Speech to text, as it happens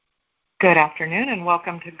Good afternoon and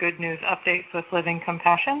welcome to Good News Updates with Living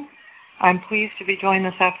Compassion. I'm pleased to be joined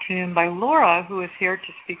this afternoon by Laura, who is here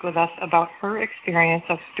to speak with us about her experience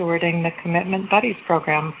of stewarding the Commitment Buddies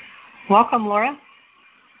program. Welcome, Laura.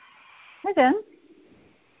 Hi, Jen.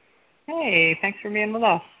 Hey, thanks for being with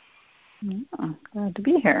us. Yeah, glad to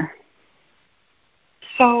be here.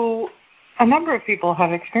 So, a number of people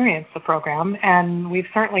have experienced the program, and we've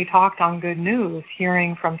certainly talked on Good News,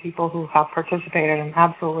 hearing from people who have participated and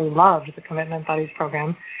absolutely loved the Commitment Buddies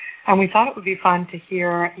program. And we thought it would be fun to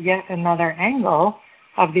hear yet another angle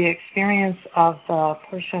of the experience of the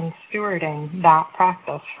person stewarding that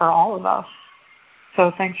practice for all of us.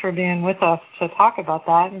 So thanks for being with us to talk about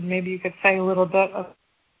that, and maybe you could say a little bit of what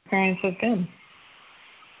the experience has been.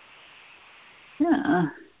 Yeah.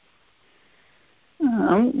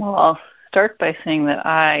 Well, I'll start by saying that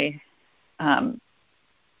I,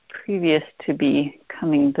 previous to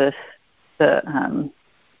becoming the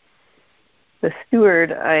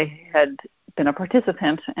steward, I had been a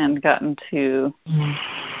participant and gotten to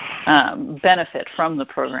benefit from the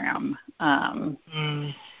program.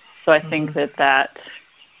 So I think that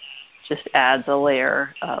just adds a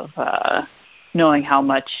layer of knowing how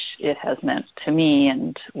much it has meant to me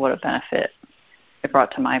and what a benefit it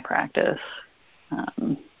brought to my practice.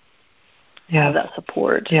 That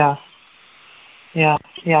support. Yeah.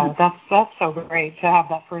 That's so great to have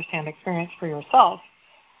that firsthand experience for yourself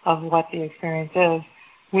of what the experience is,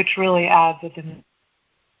 which really adds a dimension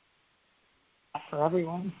for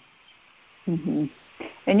everyone. Mm-hmm.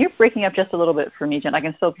 And you're breaking up just a little bit for me, Jen. I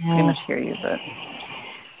can still pretty much hear you, but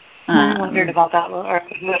I wondered about that.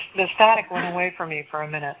 The static went away for me for a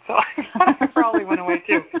minute, so I probably went away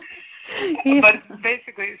too. But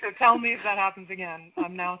basically, so tell me if that happens again.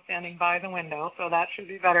 I'm now standing by the window, so that should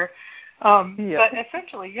be better. But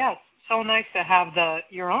essentially, yes, so nice to have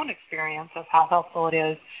your own experience of how helpful it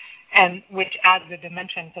is, and which adds a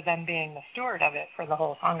dimension to them being the steward of it for the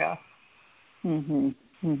whole Sangha.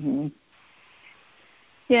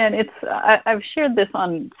 Yeah, and I've shared this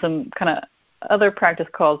on some kind of other practice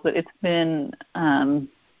calls, but it's been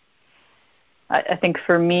I think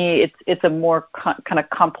for me, it's a more kind of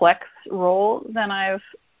complex role than I've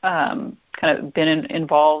kind of been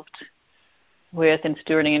involved with in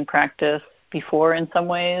stewarding in practice before in some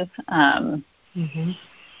ways. And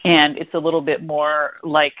it's a little bit more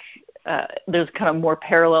like there's kind of more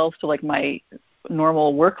parallels to like my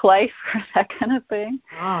normal work life or that kind of thing.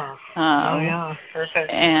 Perfect.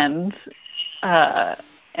 And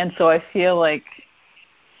so I feel like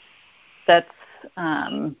that's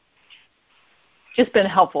just been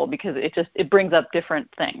helpful because it brings up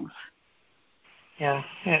different things. Yeah.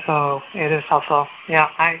 It is helpful. Yeah.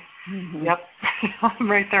 Yep.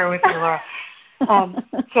 I'm right there with you, Laura.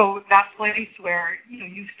 So that place where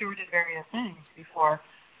you've stewarded various things before,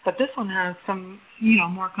 but this one has some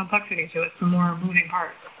more complexity to it, some more moving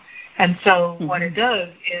parts. And so what it does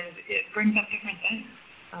is it brings up different things.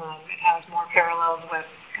 It has more parallels with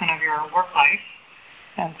kind of your work life,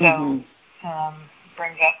 and so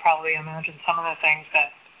brings up probably imagine some of the things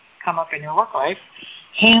that come up in your work life.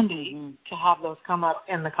 Handy to have those come up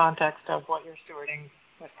in the context of what you're stewarding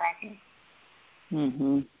with practice.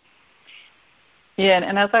 Yeah,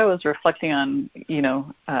 and as I was reflecting on,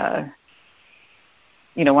 when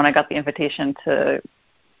I got the invitation to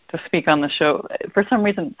speak on the show, for some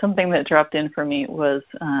reason, something that dropped in for me was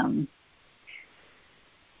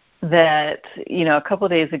that, a couple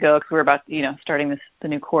of days ago, because we were about, starting the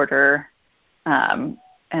new quarter, and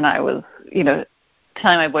I was,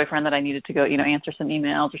 telling my boyfriend that I needed to go, answer some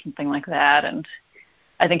emails or something like that, and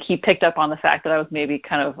I think he picked up on the fact that I was maybe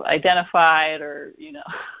kind of identified or,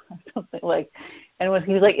 something like, and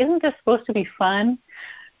he was like, "Isn't this supposed to be fun?"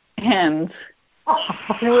 And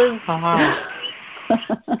it was,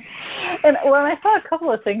 and I saw a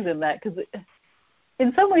couple of things in that, because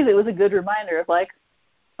in some ways it was a good reminder of like,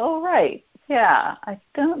 oh, right, yeah, I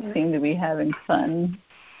don't seem to be having fun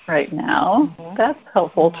right now. That's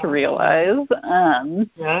helpful to realize.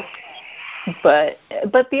 Yes. But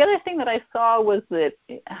the other thing that I saw was that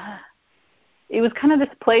it was kind of this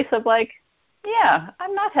place of like, yeah,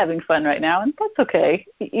 I'm not having fun right now, and that's okay.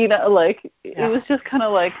 It was just kind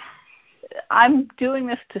of like, I'm doing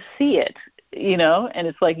this to see it, and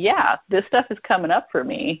it's like, yeah, this stuff is coming up for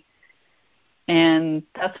me, and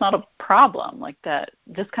that's not a problem. Like that,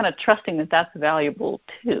 just kind of trusting that that's valuable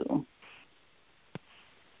too.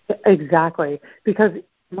 Exactly, because it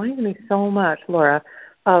reminds me so much, Laura,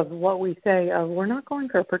 of what we say of we're not going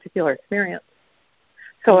for a particular experience.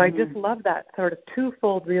 So I just love that sort of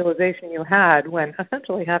twofold realization you had when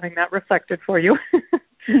essentially having that reflected for you.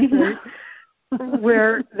 Right?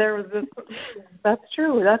 where there was this, that's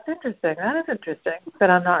true, that's interesting, that is interesting, that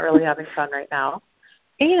I'm not really having fun right now.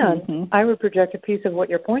 And I would project a piece of what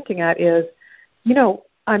you're pointing at is,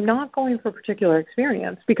 I'm not going for a particular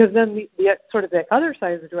experience, because then the sort of the other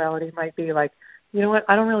side of the duality might be like, you know what,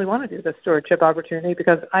 I don't really want to do this stewardship opportunity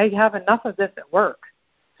because I have enough of this at work.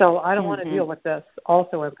 So I don't want to deal with this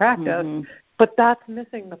also in practice. But that's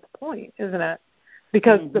missing the point, isn't it?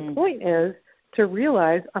 Because the point is to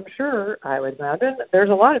realize, I'm sure, I would imagine, there's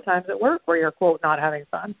a lot of times at work where you're, quote, not having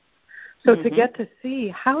fun. So to get to see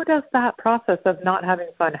how does that process of not having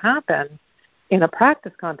fun happen in a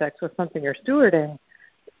practice context with something you're stewarding,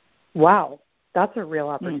 wow, that's a real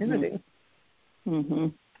opportunity.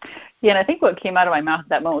 Yeah, and I think what came out of my mouth at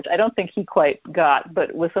that moment, which I don't think he quite got,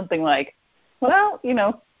 but was something like, well,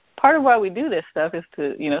 part of why we do this stuff is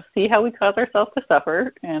to, see how we cause ourselves to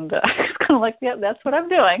suffer. And it's kind of like, yeah, that's what I'm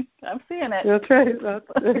doing. I'm seeing it. That's right. That's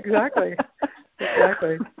exactly.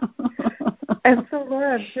 Exactly. And so,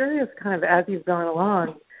 Laura, I'm curious, kind of as you've gone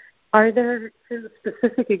along, are there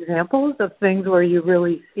specific examples of things where you've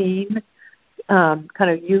really seen kind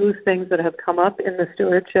of use things that have come up in the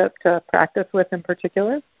stewardship to practice with in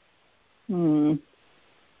particular? I mean,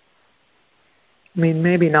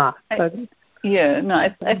 maybe not. But.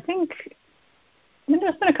 I think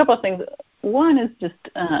there's been a couple of things. One is just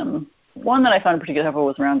one that I found particularly helpful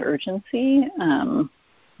was around urgency, and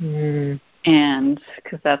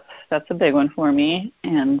because that's a big one for me,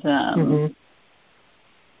 and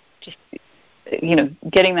just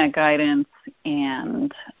getting that guidance,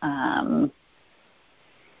 and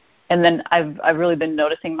then I've really been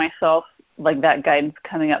noticing myself, like that guidance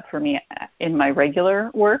coming up for me in my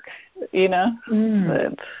regular work,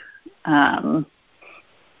 But,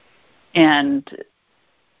 and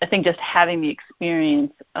I think just having the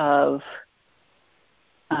experience of,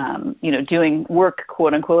 doing work,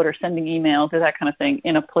 quote unquote, or sending emails or that kind of thing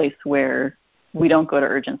in a place where we don't go to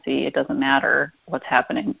urgency. It doesn't matter what's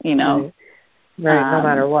happening, Right, no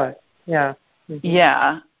matter what. Yeah.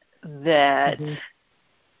 Yeah.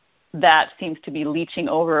 That seems to be leaching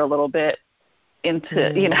over a little bit into,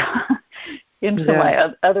 into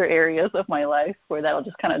my other areas of my life where that'll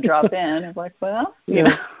just kind of drop in. I'm like, well,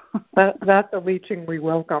 that's a leaching we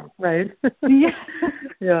welcome, right?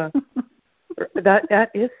 Yeah.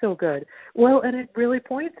 That is so good. Well, and it really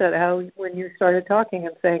points at how when you started talking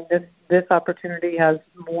and saying this opportunity has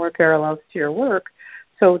more parallels to your work,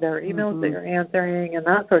 so there are emails that you're answering and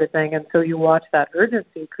that sort of thing, and so you watch that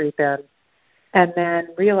urgency creep in and then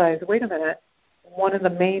realize, wait a minute, one of the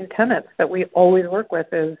main tenets that we always work with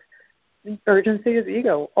is urgency is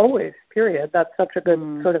ego, always, period. That's such a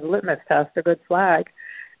good sort of litmus test, a good flag.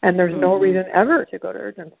 And there's no reason ever to go to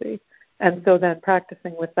urgency. And so then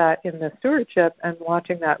practicing with that in the stewardship and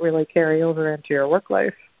watching that really carry over into your work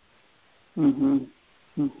life. Yeah,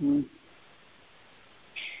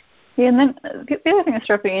 and then the other thing that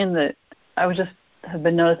struck me in that I have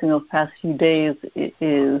been noticing those past few days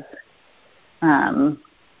is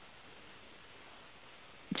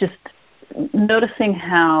just noticing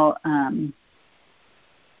how,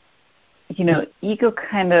 ego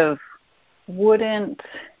kind of wouldn't,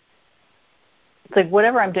 it's like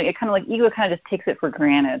whatever I'm doing, it kind of like ego kind of just takes it for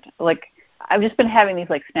granted. Like I've just been having these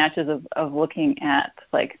like snatches of looking at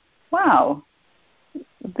like, wow,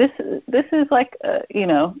 this is like,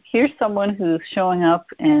 here's someone who's showing up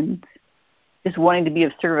and is wanting to be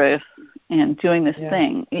of service and doing this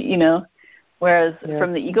thing, whereas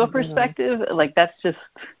from the ego perspective, like that's just,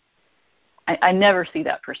 I never see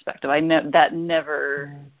that perspective. That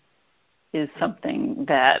never is something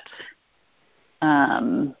that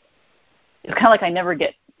it's kind of like I never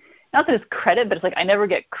get, not that it's credit, but it's like I never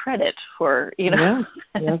get credit for, Yeah,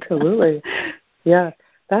 absolutely. Yeah,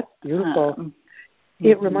 that's beautiful.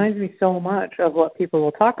 It reminds me so much of what people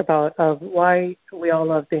will talk about of why we all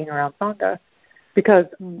love being around Sangha, because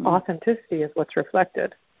authenticity is what's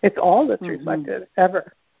reflected. It's all that's reflected,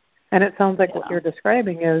 ever. And it sounds like what you're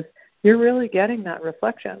describing is you're really getting that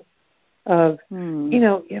reflection of,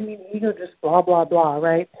 ego just blah, blah, blah,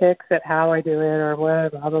 right? Picks at how I do it or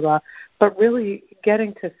what, blah, blah, blah. But really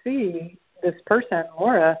getting to see this person,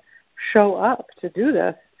 Laura, show up to do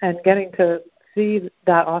this and getting to see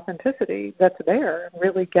that authenticity that's there,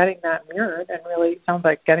 really getting that mirrored, and really sounds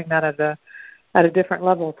like getting that at a different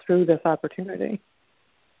level through this opportunity.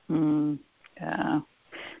 Yeah.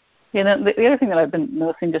 The other thing that I've been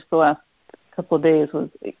noticing just the last couple of days was,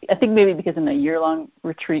 I think maybe because in a year-long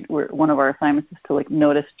retreat, where one of our assignments is to like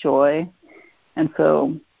notice joy, and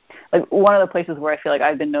so like one of the places where I feel like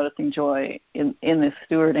I've been noticing joy in this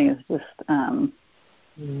stewarding is just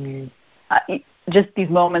just these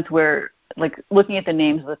moments where like looking at the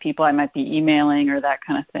names of the people I might be emailing or that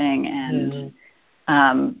kind of thing, and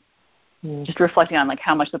just reflecting on like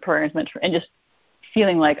how much the program is meant for, and just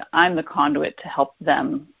feeling like I'm the conduit to help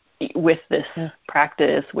them with this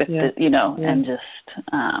practice, with the, and just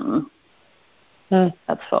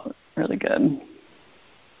that's felt really good.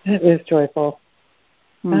 It is joyful.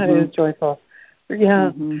 That is joyful.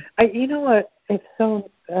 Yeah. You know what? It's so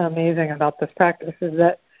amazing about this practice is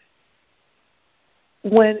that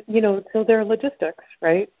when, so there are logistics,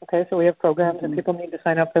 right? Okay, so we have programs and people need to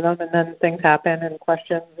sign up for them, and then things happen and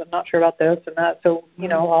questions, I'm not sure about this and that. So,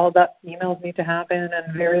 all of that emails need to happen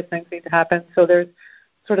and various things need to happen. So there's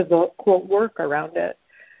sort of the, quote, work around it.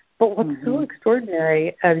 But what's so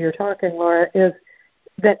extraordinary as you're talking, Laura, is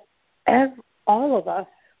that all of us,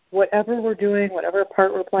 whatever we're doing, whatever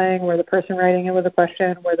part we're playing, we're the person writing in with a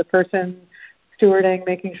question, we're the person stewarding,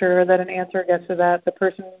 making sure that an answer gets to that, the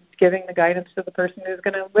person giving the guidance to the person who's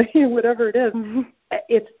going to, whatever it is,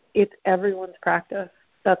 it's everyone's practice.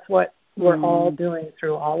 That's what we're all doing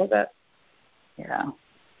through all of it. Yeah.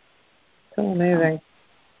 So amazing.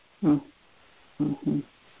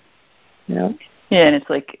 Yeah. Yeah, and it's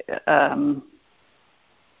like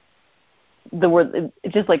the word,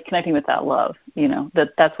 it's just like connecting with that love,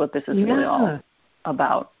 that's what this is really all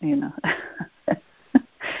about,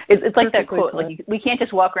 It's like that quote, like we can't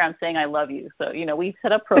just walk around saying I love you. So, we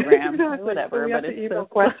set up programs or whatever. We have but to email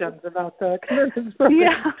questions about the commitments program.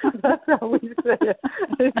 Yeah. That's how we say it.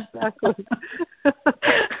 Exactly.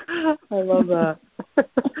 I love that.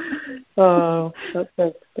 Oh,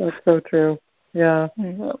 that's so true. Yeah.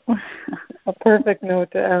 A perfect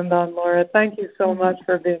note to end on, Laura. Thank you so much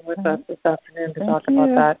for being with us this afternoon to talk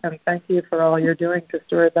about that. And thank you for all you're doing to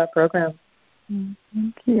steward that program.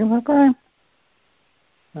 Thank you. Bye-bye.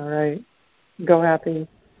 All right. Go happy.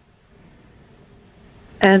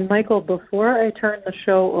 And Michael, before I turn the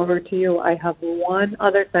show over to you, I have one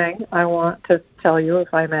other thing I want to tell you,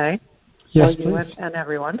 if I may. Yes, you please. And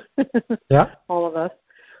everyone. Yeah. All of us.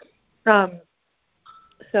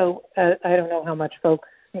 So I don't know how much folks,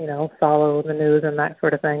 follow the news and that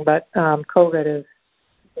sort of thing, but COVID is,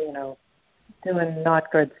 doing not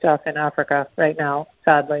good stuff in Africa right now,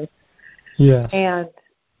 sadly. Yes. And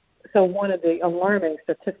so one of the alarming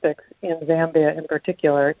statistics in Zambia in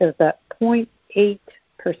particular is that 0.8%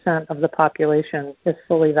 of the population is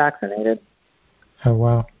fully vaccinated. Oh,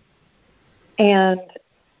 wow. And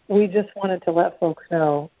we just wanted to let folks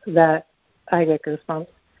know that, I get goosebumps,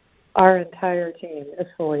 our entire team is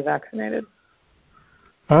fully vaccinated.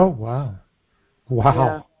 Oh, wow. Wow.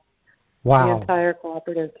 Yeah. Wow. The entire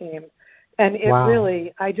cooperative team. And it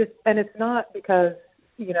really, and it's not because,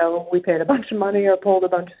 we paid a bunch of money or pulled a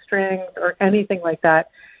bunch of strings or anything like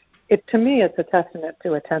that. To me, it's a testament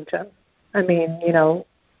to attention. I mean,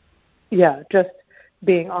 just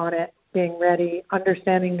being on it, being ready,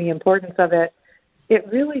 understanding the importance of it. It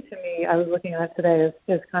really, to me, I was looking at it today,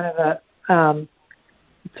 is kind of a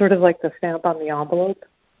sort of like the stamp on the envelope,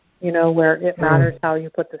 where it matters how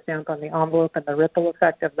you put the stamp on the envelope and the ripple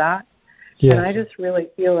effect of that. Yes. And I just really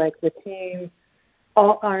feel like the team,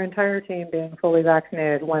 our entire team being fully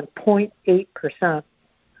vaccinated, when 0.8%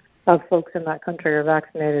 of folks in that country are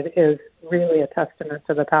vaccinated, is really a testament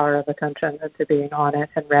to the power of attention and to being on it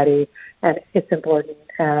and ready, and it's important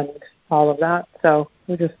and all of that. So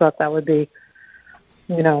we just thought that would be,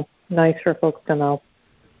 nice for folks to know.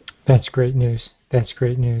 That's great news. That's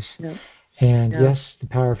great news. Yeah. And yes, the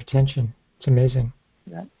power of attention. It's amazing.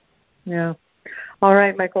 Yeah. All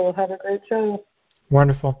right, Michael, we'll have a great show.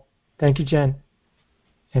 Wonderful. Thank you, Jen.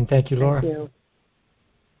 And thank you, Laura. Thank you.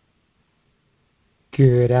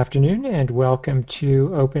 Good afternoon and welcome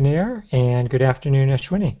to Open Air. And good afternoon,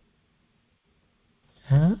 Ashwini.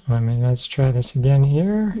 Let's try this again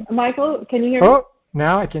here. Michael, can you hear me? Oh,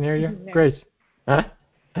 now I can hear you. Great.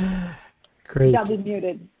 Great. I'll be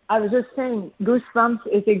muted. I was just saying, goosebumps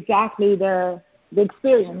is exactly the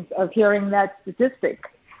experience of hearing that statistic.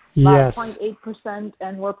 Yes. 0.8%,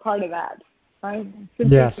 and we're part of that, right?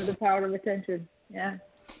 Simply for the power of attention. Yeah.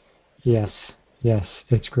 Yes.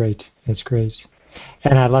 It's great. It's great.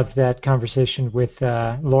 And I loved that conversation with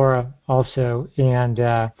Laura also, and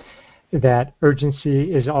that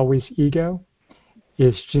urgency is always ego.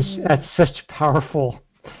 Is just that's such powerful.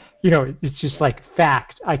 It's just like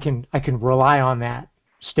fact. I can rely on that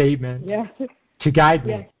statement to guide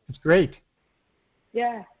me. It's great.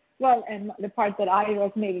 Yeah. Well, and the part that I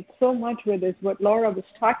resonated so much with is what Laura was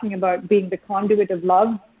talking about, being the conduit of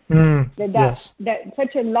love. That's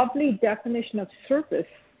such a lovely definition of service,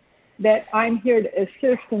 that I'm here to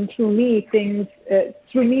assist, and through me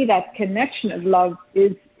that connection of love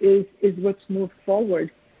is what's moved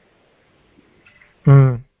forward.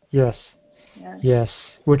 Yes. Yes.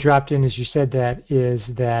 What dropped in as you said that is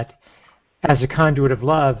that as a conduit of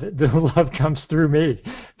love, the love comes through me.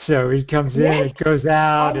 So it comes in, it goes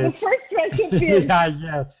out. I'm the first recipient.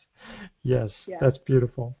 Yes. That's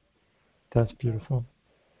beautiful. That's beautiful.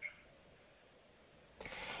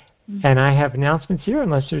 And I have announcements here,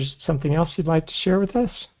 unless there's something else you'd like to share with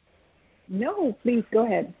us. No, please go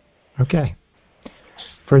ahead. Okay.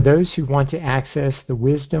 For those who want to access the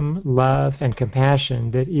wisdom, love, and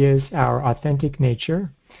compassion that is our authentic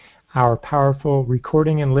nature, our powerful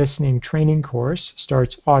recording and listening training course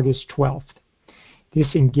starts August 12th.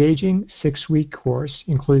 This engaging 6-week course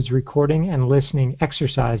includes recording and listening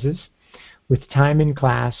exercises with time in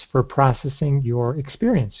class for processing your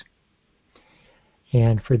experience.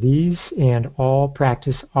 And for these and all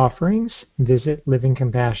practice offerings, visit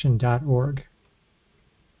livingcompassion.org.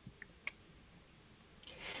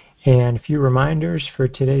 And a few reminders for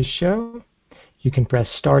today's show. You can press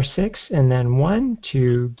 *6 and then 1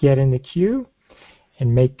 to get in the queue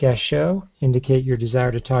and make guest show. Indicate your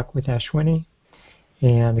desire to talk with Ashwini.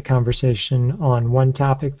 And the conversation on one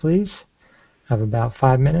topic, please, of about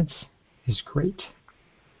 5 minutes is great.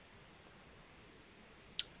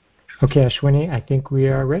 Okay, Ashwini, I think we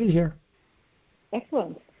are ready here.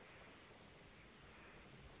 Excellent.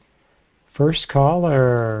 First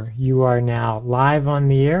caller, you are now live on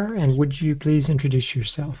the air, and would you please introduce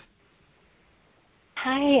yourself?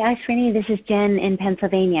 Hi, Ashwini. This is Jen in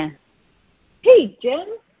Pennsylvania. Hey,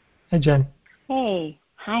 Jen. Hi, Jen. Hey.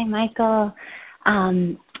 Hi, Michael.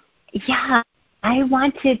 I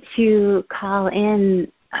wanted to call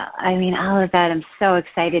in. All of that. I'm so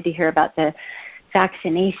excited to hear about the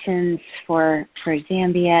vaccinations for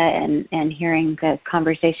Zambia and hearing the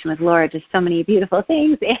conversation with Laura, just so many beautiful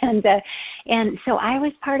things. And so I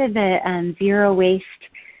was part of the Zero Waste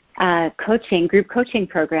group coaching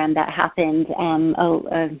program that happened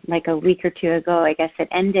like a week or two ago. I guess it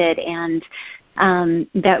ended, and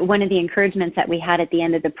that one of the encouragements that we had at the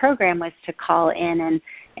end of the program was to call in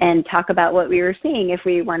and talk about what we were seeing if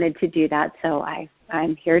we wanted to do that. So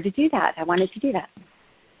I'm here to do that. I wanted to do that.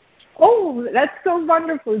 Oh, that's so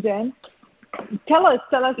wonderful, Jen. Tell us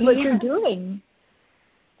what you're doing.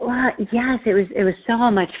 Well, yes, it was so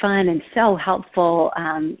much fun and so helpful.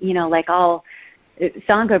 Like all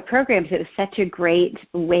Sangha programs, it was such a great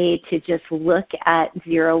way to just look at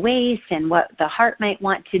zero waste and what the heart might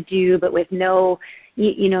want to do, but with no,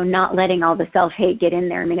 not letting all the self-hate get in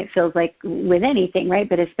there. I mean, it feels like with anything, right?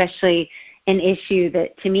 But especially an issue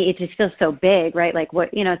that to me, it just feels so big, right? Like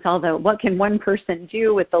it's all what can one person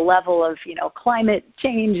do with the level of, climate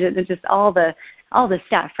change and just all the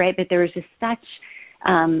stuff, right? But there was just such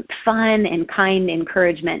fun and kind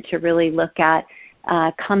encouragement to really look at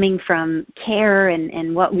coming from care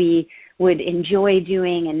and what we would enjoy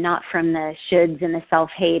doing and not from the shoulds and the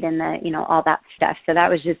self-hate and the, all that stuff. So that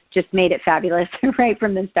was just made it fabulous right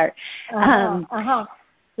from the start.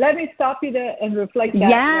 Let me stop you there and reflect that,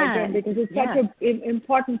 right, because it's such an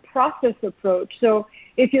important process approach. So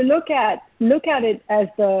if you look at it as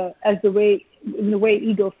the way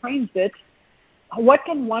ego frames it, what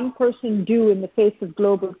can one person do in the face of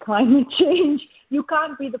global climate change? You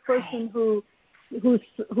can't be the person who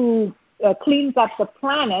cleans up the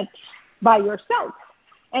planet by yourself.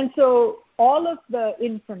 And so all of the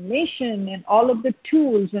information and all of the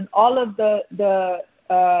tools and all of the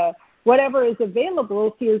whatever is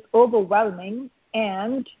available feels overwhelming,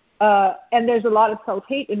 and there's a lot of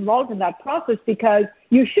self-hate involved in that process because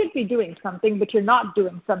you should be doing something, but you're not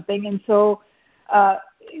doing something. And so,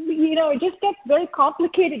 it just gets very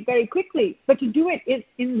complicated very quickly. But to do it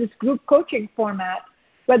in this group coaching format,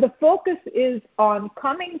 where the focus is on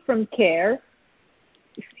coming from care,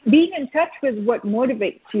 being in touch with what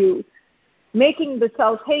motivates you, making the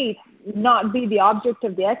self-hate not be the object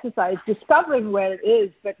of the exercise, discovering where it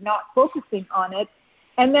is but not focusing on it,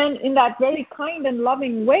 and then in that very kind and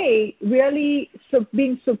loving way, really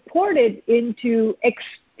being supported into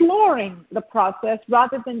exploring the process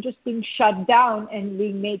rather than just being shut down and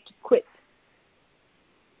being made to quit.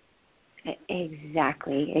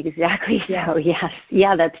 Exactly. So yes,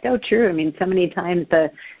 that's so true. I mean, so many times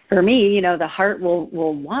for me, the heart will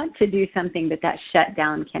want to do something, but that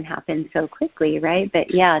shutdown can happen so quickly, right? But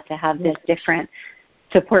to have this different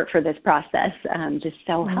support for this process, just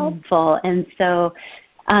so helpful. And so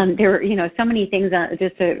there were, so many things,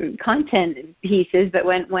 just content pieces. But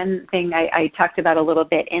one thing I talked about a little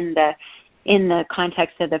bit in the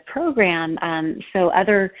context of the program. So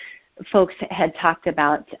other folks had talked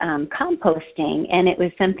about composting, and it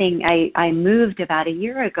was something I moved about a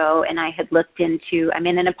year ago, and I had looked into. I'm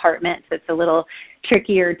in an apartment, so it's a little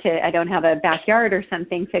trickier I don't have a backyard or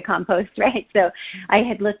something to compost, right? So I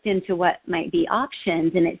had looked into what might be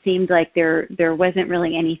options, and it seemed like there wasn't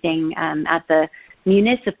really anything at the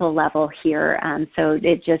municipal level here. So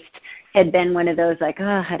it just had been one of those like,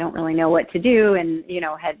 oh, I don't really know what to do, and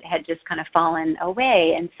had just kind of fallen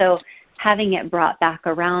away. And so having it brought back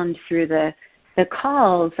around through the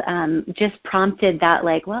calls just prompted that,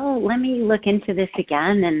 like, well, let me look into this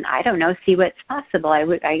again, and I don't know, see what's possible. I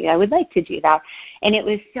would like to do that. And it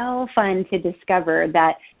was so fun to discover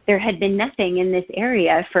that there had been nothing in this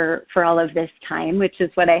area for all of this time, which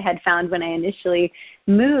is what I had found when I initially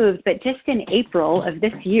moved. But just in April of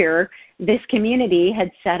this year, this community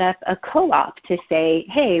had set up a co-op to say,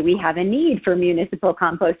 hey, we have a need for municipal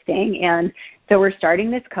composting, and so we're starting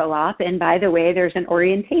this co-op, and by the way, there's an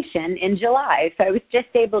orientation in July. So I was just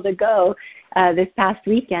able to go this past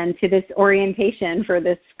weekend to this orientation for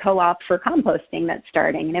this co-op for composting that's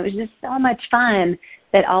starting, and it was just so much fun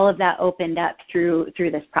that all of that opened up through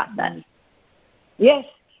this process. Yes.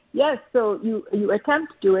 So you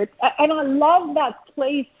attempt to do it, and I love that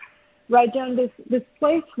place, right, Jen? This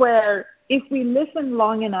place where if we listen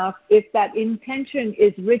long enough, if that intention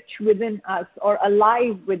is rich within us or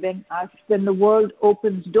alive within us, then the world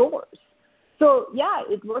opens doors. So yeah,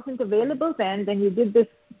 it wasn't available then. Then you did this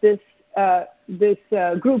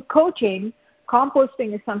group coaching.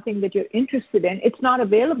 Composting is something that you're interested in. It's not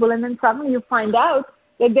available, and then suddenly you find out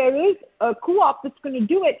that there is a co-op that's going to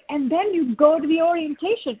do it, and then you go to the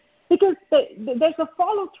orientation because there's a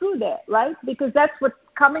follow-through there, right? Because that's what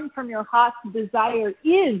coming from your heart's desire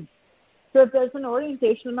is. So if there's an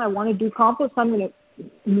orientation and I want to do compost, I'm going to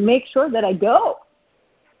make sure that I go.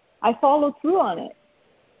 I follow through on it.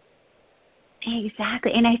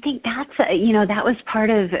 Exactly. And I think that's, that was part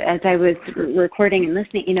of, as I was recording and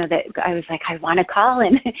listening, that I was like, I want to call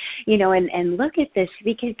and, and look at this,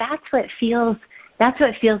 because that's what feels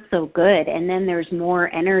so good. And then there's more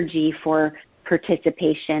energy for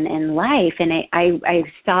participation in life. And I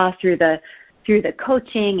saw through the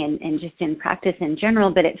coaching and just in practice in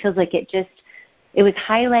general, but it feels like it was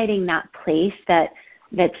highlighting that place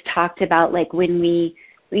that's talked about, like when we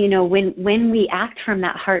act from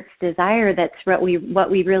that heart's desire, that's what we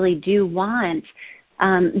really do want,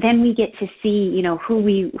 then we get to see, who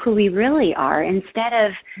we really are, instead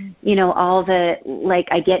of, all the, like,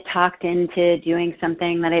 I get talked into doing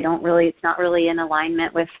something that it's not really in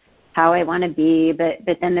alignment with how I want to be, but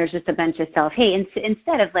then there's just a bunch of self-hate,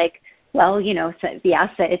 instead of like, well, so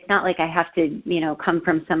it's not like I have to, come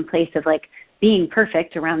from some place of like being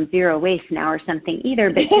perfect around zero waste now or something either,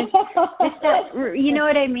 but just that, you know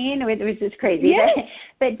what I mean? Which is crazy. Yes.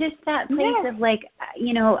 But just that place of like,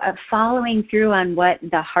 following through on what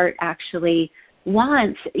the heart actually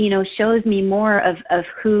wants, shows me more of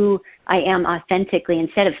who I am authentically,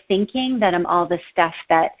 instead of thinking that I'm all the stuff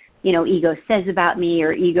that, ego says about me,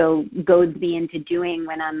 or ego goads me into doing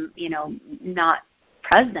when I'm, not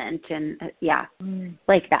present. And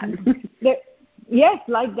like that. Yes,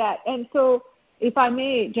 like that. And so if I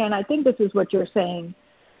may, Jen, I think this is what you're saying.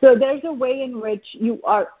 So there's a way in which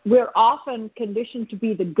we're often conditioned to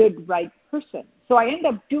be the good, right person. So I end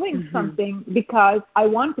up doing something because I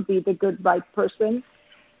want to be the good, right person.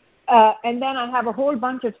 And then I have a whole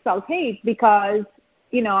bunch of self-hate because,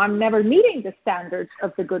 I'm never meeting the standards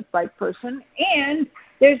of the good, right person. And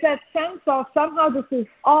there's that sense of somehow this is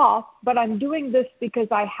off, but I'm doing this because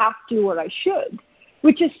I have to or I should,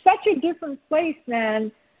 which is such a different place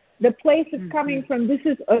than the place it's coming from. This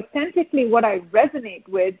is authentically what I resonate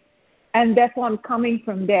with, and therefore I'm coming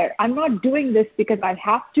from there. I'm not doing this because I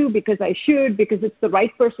have to, because I should, because it's the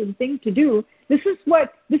right person thing to do. This is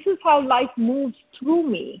how life moves through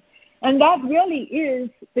me. And that really is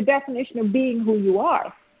the definition of being who you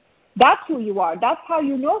are. That's who you are. That's how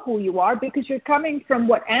you know who you are, because you're coming from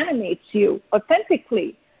what animates you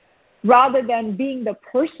authentically, rather than being the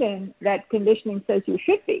person that conditioning says you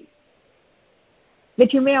should be,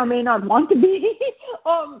 that you may or may not want to be,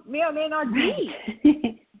 or may not be.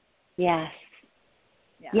 Yes.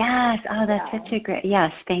 Yeah. Yes. Oh, that's such a great,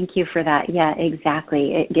 yes, thank you for that. Yeah,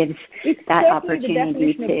 exactly. It gives that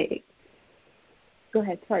opportunity to... Go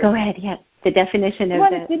ahead, sorry. Go ahead, yes. The definition of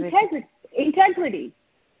it's integrity.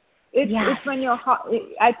 It's when your heart,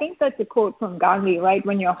 I think that's a quote from Gandhi, right?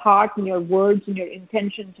 When your heart and your words and your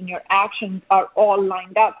intentions and your actions are all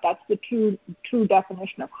lined up, that's the true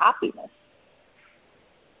definition of happiness.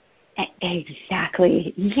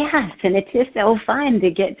 Exactly. Yes, and it's just so fun to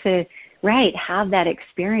get to right, have that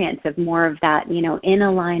experience of more of that, in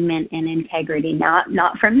alignment and integrity,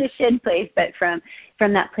 not from the should place, but from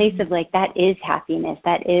that place of like, that is happiness,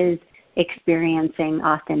 that is experiencing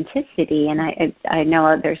authenticity. And I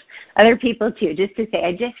know there's other people too, just to say,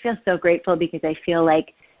 I just feel so grateful because I feel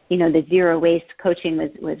like, the zero waste coaching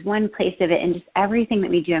was one place of it, and just everything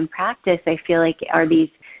that we do in practice, I feel like are these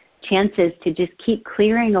chances to just keep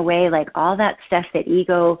clearing away like all that stuff that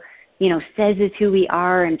ego, says is who we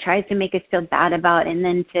are and tries to make us feel bad about, and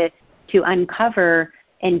then to uncover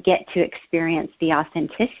and get to experience the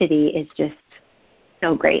authenticity is just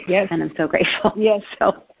so great. Yes. And I'm so grateful. Yes.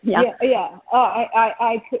 So, yeah.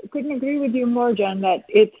 I couldn't agree with you more, Jen, that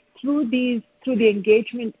it's through the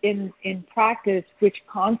engagement in practice, which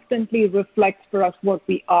constantly reflects for us what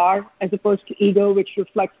we are, as opposed to ego, which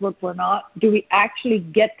reflects what we're not, do we actually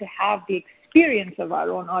get to have the experience of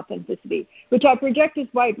our own authenticity, which I project is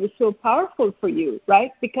why it was so powerful for you,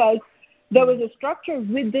 right? Because there was a structure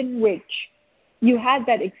within which you had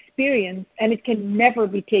that experience, and it can never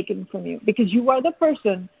be taken from you, because you are the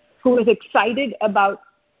person who was excited about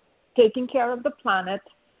taking care of the planet,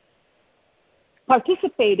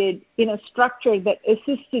 participated in a structure that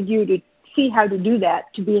assisted you to see how to do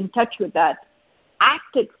that, to be in touch with that,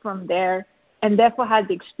 acted from there, and therefore had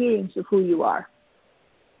the experience of who you are,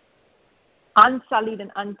 unsullied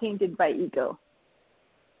and untainted by ego.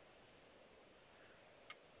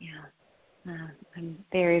 Yeah. I'm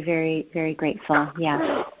very, very, very grateful.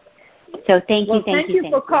 Yeah. So thank you. Thank you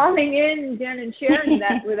for calling in, Jen, and sharing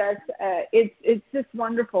that with us. It's just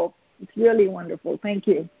wonderful. It's really wonderful. Thank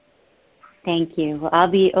you. Thank you. Well, I'll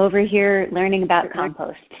be over here learning about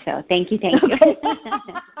compost. So thank you.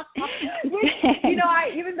 Which,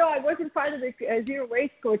 even though I wasn't part of the zero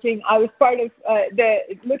waste coaching, I was part of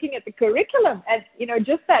looking at the curriculum, and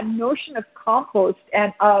just that notion of compost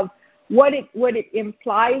and of what it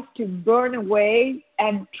implies to burn away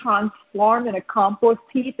and transform in a compost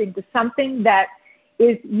heap into something that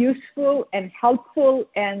is useful and helpful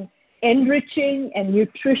and enriching and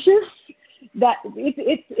nutritious. That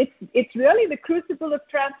it's really the crucible of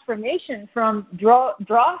transformation from dross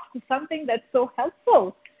to something that's so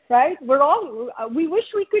helpful, right? We wish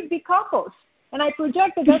we could be compost, and I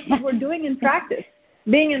project that that's what we're doing in practice,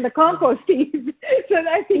 being in the compost heap, so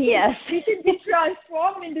that we can be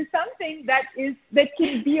transformed into something that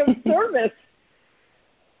can be of service.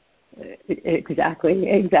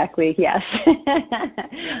 Exactly. Yes.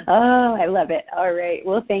 Oh, I love it. All right.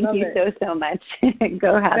 Well, thank you so much.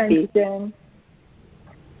 Go happy. Thanks, Jen.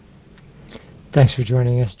 Thanks for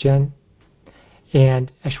joining us, Jen. And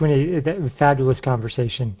Ashwini, that was a fabulous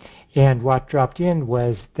conversation. And what dropped in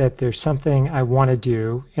was that there's something I want to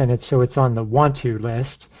do, and it's on the want-to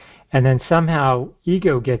list. And then somehow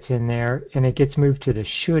ego gets in there, and it gets moved to the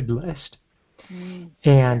should list.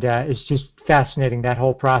 And it's just fascinating, that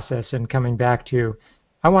whole process, and coming back to,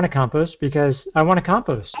 I want to compost because I want to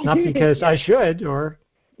compost, not because I should or.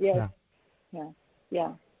 Yeah.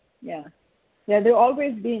 They'll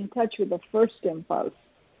always be in touch with the first impulse.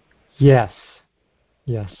 Yes.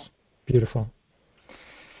 Beautiful.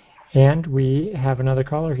 And we have another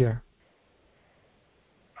caller here.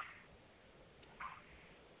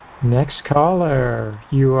 Next caller,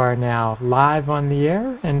 you are now live on the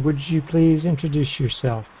air, and would you please introduce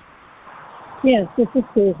yourself? Yes, this is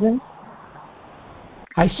Susan.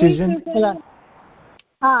 Hi, Susan. Hey, Susan.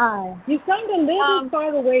 Hi. You sound a little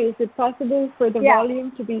far away. Is it possible for the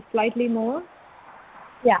volume to be slightly more?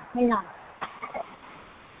 Yeah, hang on.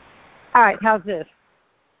 All right, how's this?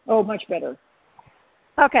 Oh, much better.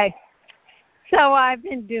 Okay. So I've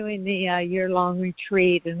been doing the year-long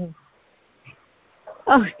retreat and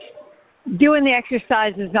doing the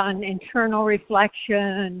exercises on internal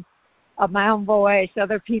reflection of my own voice,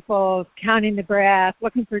 other people, counting the breath,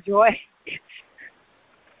 looking for joy.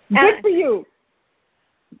 Good for you.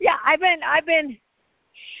 Yeah, I've been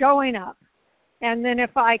showing up. And then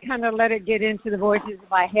if I kind of let it get into the voices in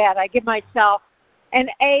my head, I give myself an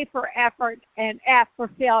A for effort and F for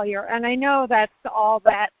failure. And I know that's all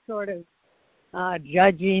that sort of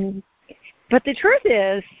judging. But the truth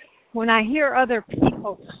is, when I hear other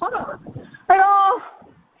people talk, it all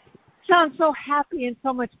sounds so happy and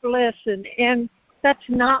so much bliss. And that's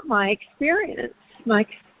not my experience. My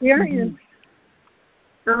experience,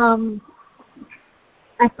 I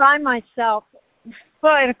find myself,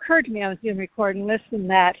 well, it occurred to me, I was doing recording, listen,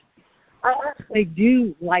 that I actually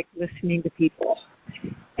do like listening to people.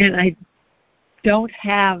 And I don't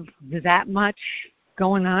have that much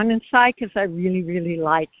going on inside because I really, really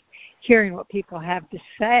like hearing what people have to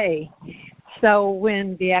say. So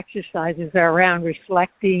when the exercises are around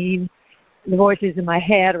reflecting the voices in my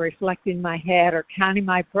head or reflecting my head or counting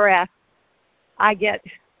my breath, I get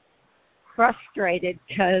frustrated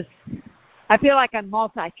because I feel like I'm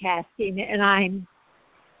multitasking, and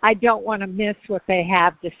I don't want to miss what they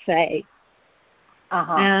have to say.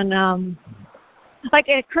 And like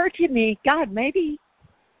it occurred to me, God, maybe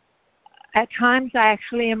at times I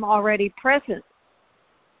actually am already present,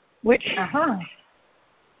 which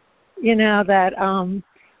you know that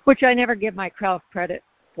which I never give myself credit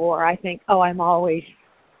for. I think, oh, I'm always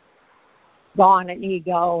gone in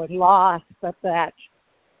ego and lost, but that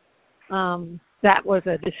that was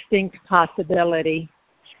a distinct possibility.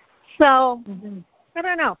 So I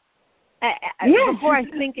don't know. Before I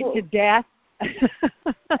think it to death.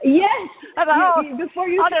 Yes. Before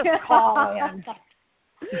you I'll just call in.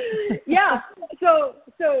 Yeah. So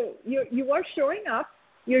you are showing up.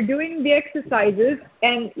 You're doing the exercises,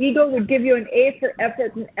 and ego would give you an A for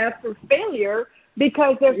effort and F for failure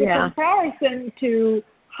because there's a comparison to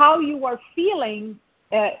how you are feeling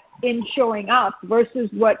in showing up versus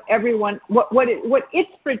what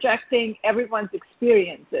it's projecting everyone's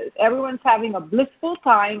experiences. Everyone's having a blissful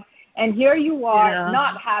time, and here you are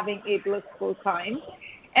not having a blissful time.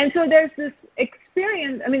 And so there's this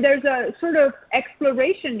experience. I mean, there's a sort of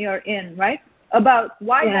exploration you're in, right, about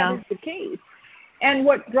why that is the case. And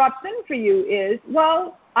what drops in for you is,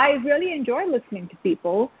 well, I really enjoy listening to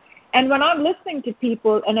people. And when I'm listening to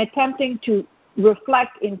people and attempting to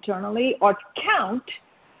reflect internally or to count,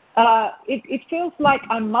 it feels like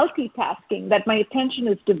I'm multitasking, that my attention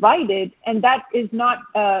is divided, and that is not,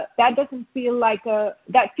 that doesn't feel like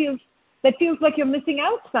that feels like you're missing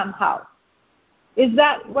out somehow. Is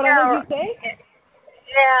that what I heard you say?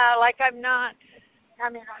 Yeah, like I'm not, I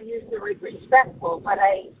mean, I use the word respectful, but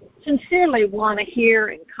I sincerely want to hear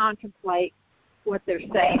and contemplate what they're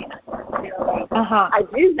saying. I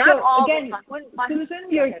do. Not so all again, Susan,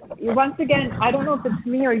 you're once again, I don't know if it's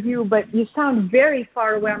me or you, but you sound very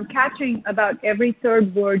far away. I'm catching about every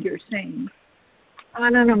third word you're saying. I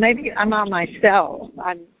don't know. Maybe I'm on my cell.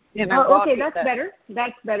 I'm, you know. Oh, okay, that's better.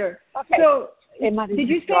 That's better. Okay. So, did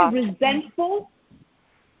you say resentful?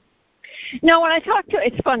 No, when I talk to,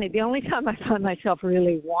 it's funny. The only time I find myself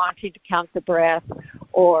really wanting to count the breath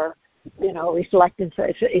or, you know, reflect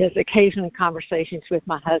is occasional conversations with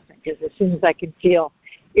my husband, because as soon as I can feel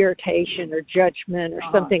irritation or judgment or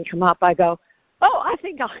something come up, I go, oh, I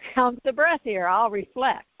think I'll count the breath here. I'll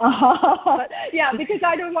reflect. Yeah, because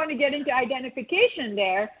I don't want to get into identification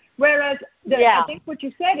there. Whereas I think what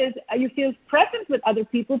you said is you feel present with other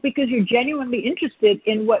people because you're genuinely interested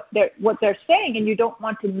in what they're saying, and you don't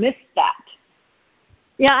want to miss that.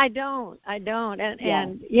 Yeah, I don't,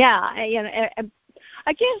 and you know,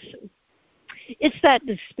 I guess it's that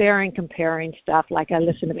despairing, comparing stuff. Like I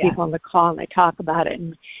listen to people on the call and they talk about it,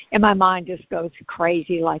 and my mind just goes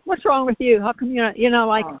crazy. Like, what's wrong with you? How come you're not,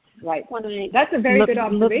 like, right? That's a very good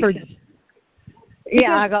observation.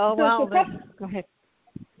 I go, well, go ahead.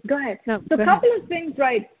 Go ahead. No, so a couple of things,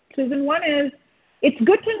 right, Susan. One is it's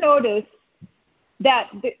good to notice that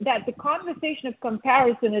the conversation of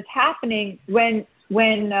comparison is happening when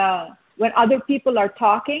other people are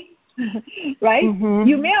talking, right? Mm-hmm.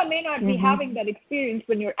 You may or may not be having that experience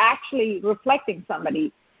when you're actually reflecting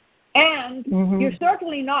somebody. And you're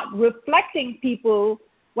certainly not reflecting people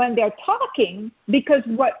when they're talking, because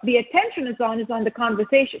what the attention is on the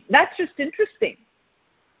conversation. That's just interesting.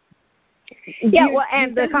 Yeah, well,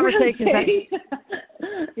 and the conversations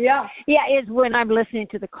is when I'm listening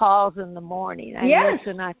to the calls in the morning. I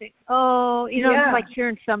listen, I think, it's like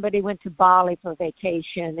hearing somebody went to Bali for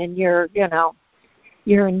vacation, and you're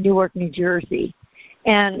in Newark, New Jersey,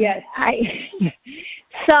 and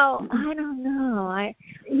so I don't know.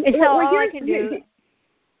 All I can do.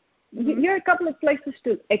 Here are a couple of places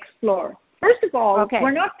to explore. First of all,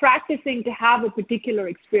 we're not practicing to have a particular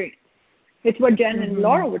experience. It's what Jen and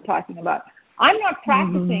Laura were talking about. I'm not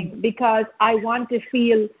practicing because I want to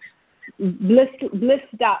feel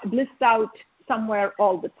blissed out somewhere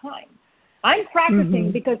all the time. I'm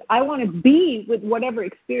practicing because I want to be with whatever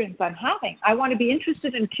experience I'm having. I want to be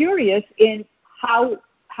interested and curious in how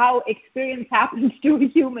experience happens to a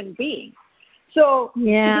human being. So to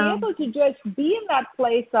be able to just be in that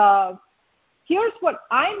place of, here's what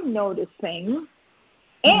I'm noticing,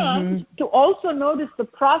 and to also notice the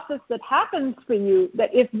process that happens for you,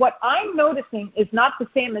 that if what I'm noticing is not the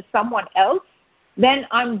same as someone else, then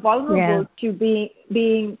I'm vulnerable to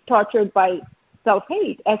being tortured by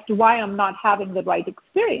self-hate as to why I'm not having the right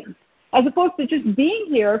experience, as opposed to just being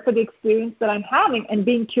here for the experience that I'm having and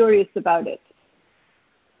being curious about it.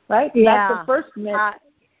 Right? Yeah. That's the first myth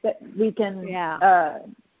that we can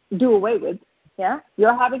do away with. Yeah,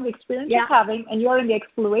 you're having the experience you're having, and you're in the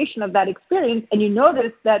exploration of that experience, and you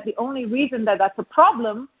notice that the only reason that that's a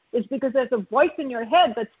problem it's because there's a voice in your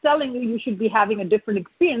head that's telling you should be having a different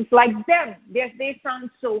experience like them. They sound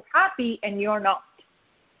so happy and you're not.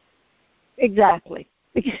 Exactly.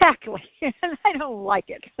 And I don't like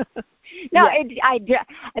it. No, yeah.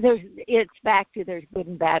 It's back to there's good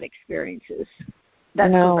and bad experiences.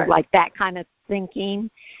 That's correct. Like that kind of thinking.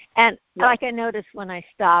 And like I noticed when I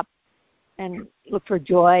stop and look for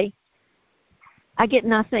joy, I get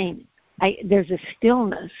nothing. There's a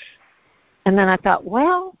stillness. And then I thought,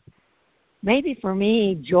 well, maybe for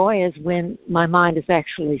me, joy is when my mind is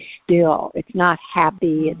actually still. It's not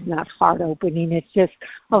happy. It's not heart-opening. It's just,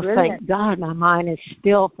 thank God my mind is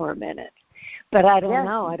still for a minute. But I don't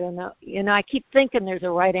know. I keep thinking there's a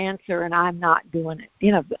right answer, and I'm not doing it.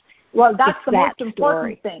 Well, that's the most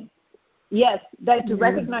important thing. Yes, that to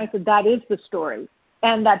recognize that is the story.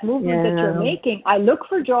 And that movement that you're making, I look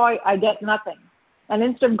for joy, I get nothing. And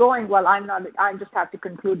instead of going, well, I just have to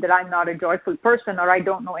conclude that I'm not a joyful person or I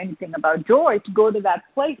don't know anything about joy, to go to that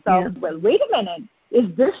place of, well, wait a minute, is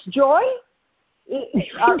this joy?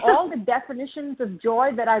 Are all the definitions of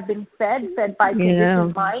joy that I've been fed by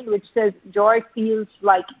conditioned mind, which says joy feels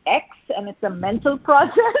like X and it's a mental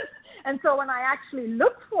process? And so when I actually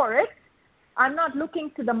look for it, I'm not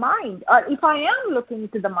looking to the mind. If I am looking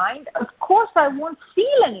to the mind, of course I won't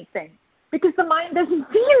feel anything. Because the mind doesn't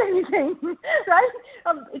feel anything, right?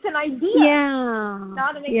 It's an idea,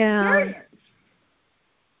 not an experience.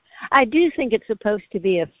 I do think it's supposed to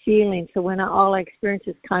be a feeling. So when all I experience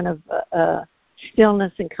is kind of a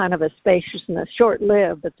stillness and kind of a spaciousness,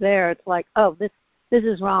 short-lived, but there it's like, oh, this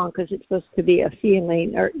is wrong because it's supposed to be a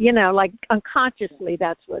feeling. Or, like unconsciously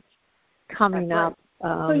that's what's coming up.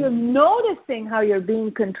 So you're noticing how you're being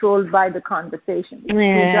controlled by the conversation.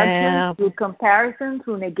 Through judgment, through comparison,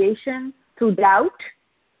 through negation, through doubt.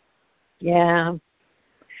 Yeah.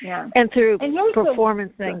 And through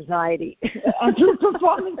performance anxiety. And through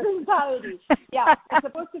performance anxiety. Yeah. You're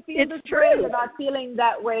supposed to feel this way. You're not feeling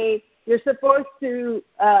that way. You're supposed to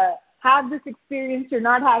have this experience. You're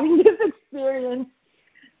not having this experience.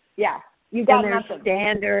 Yeah. You got nothing.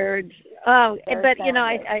 Standards. Oh, but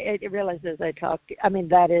I realize as I talk,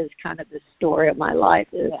 that is kind of the story of my life.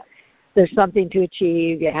 There's something to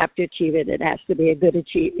achieve. You have to achieve it. It has to be a good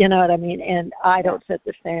achieve. You know what I mean? And I don't set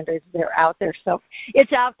the standards. They're out there. So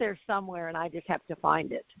it's out there somewhere, and I just have to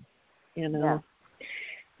find it. Yeah.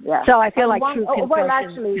 So I feel like true confession. Well,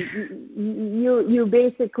 actually, you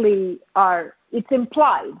basically are. It's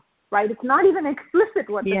implied, right? It's not even explicit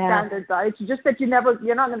what the standards are. It's just that you're not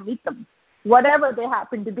going to meet them, whatever they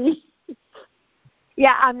happen to be.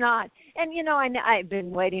 Yeah, I'm not. And, I've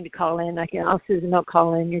been waiting to call in. Susan, don't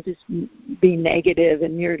call in. You're just being negative.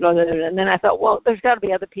 And and then I thought, well, there's got to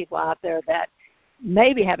be other people out there that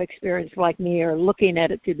maybe have experience like me or looking at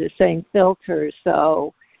it through the same filters.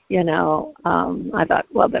 So, I thought,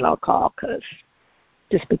 well, then I'll call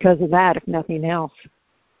just because of that, if nothing else.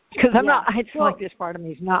 Because I feel like this part of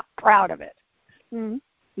me is not proud of it. Mm-hmm.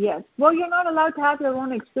 Yes. Well, you're not allowed to have your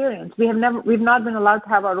own experience. We've not been allowed to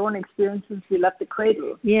have our own experience since we left the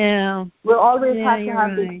cradle. Yeah. We'll always have to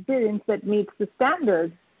have the experience that meets the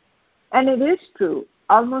standards. And it is true.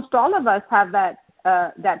 Almost all of us have that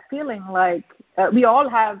feeling like we all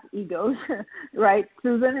have egos, right,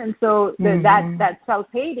 Susan? And so that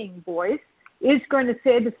self-hating voice is going to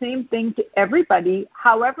say the same thing to everybody,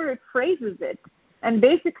 however it phrases it. And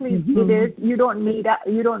basically it is you don't meet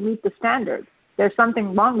the standards. There's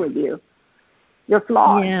something wrong with you. You're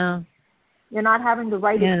flawed. Yeah. You're not having the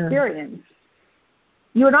right experience.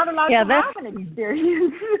 You're not allowed to have an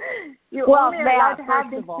experience. You're only allowed to have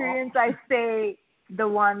the experience, I say, the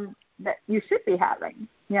one that you should be having.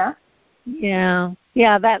 Yeah? Yeah.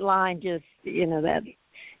 Yeah, that line just, that,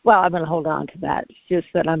 well, I'm going to hold on to that. It's just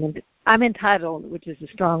that I'm entitled, which is a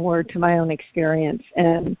strong word, to my own experience.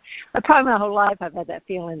 And probably my whole life I've had that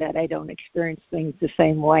feeling that I don't experience things the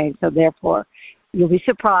same way. So therefore, you'll be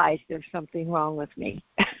surprised there's something wrong with me.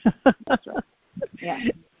 That's right. Yeah.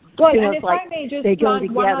 Well, and if I may just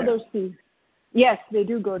plant one other seed. Yes, they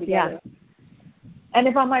do go together. Yeah. And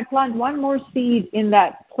if I might plant one more seed in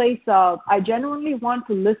that place of, I genuinely want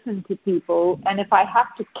to listen to people, and if I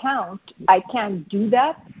have to count, I can't do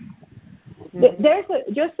that. There's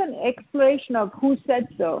just an exploration of who said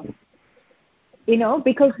so,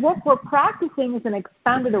 because what we're practicing is an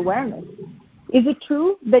expanded awareness. Is it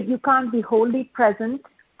true that you can't be wholly present,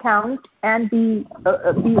 count, and be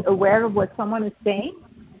aware of what someone is saying?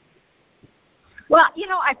 Well,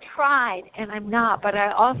 I've tried, and I'm not, but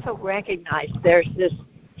I also recognize there's this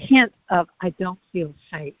hint of I don't feel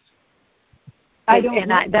safe.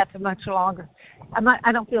 That's much longer.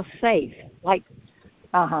 I don't feel safe. Like,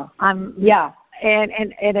 Yeah.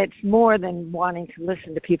 and it's more than wanting to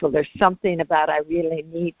listen to people. There's something about I really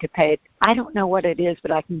need to pay. I don't know what it is,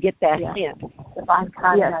 but I can get that hint. If I'm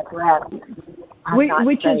kind of breath,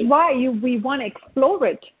 which is why we want to explore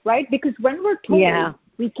it, right? Because when we're told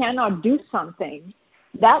we cannot do something,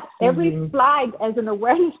 that every flag as an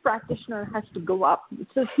awareness practitioner has to go up.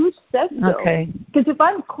 So who says so? Okay. Because if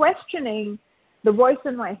I'm questioning the voice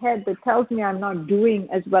in my head that tells me I'm not doing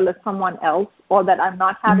as well as someone else, or that I'm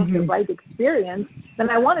not having the right experience, then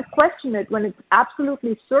I want to question it when it's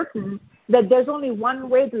absolutely certain that there's only one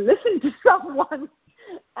way to listen to someone,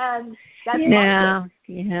 and that's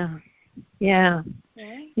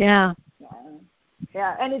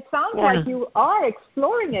Yeah, and it sounds like you are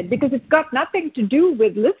exploring it, because it's got nothing to do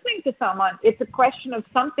with listening to someone. It's a question of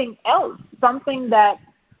something else, something that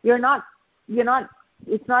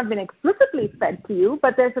it's not been explicitly fed to you,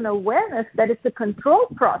 but there's an awareness that it's a control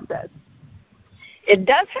process. It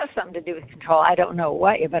does have something to do with control. I don't know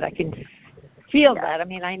what, but I can feel that. I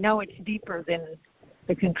mean, I know it's deeper than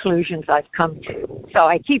the conclusions I've come to. So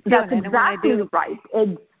I keep doing it. Exactly right.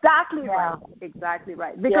 Exactly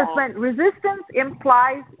right. Because when resistance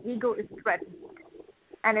implies ego is threatened,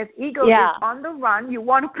 and if ego is on the run, you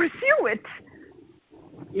want to pursue it.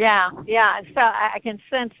 Yeah. So I can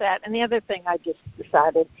sense that. And the other thing I just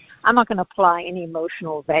decided, I'm not going to apply any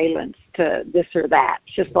emotional valence to this or that.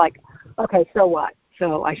 It's just like, okay, so what?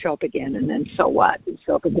 So I show up again, and then so what? And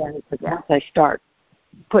show up again. And once I start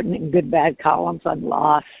putting in good, bad columns, I'm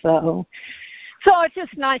lost. So it's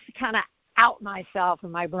just nice to kind of out myself in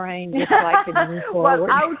my brain, just like to move forward.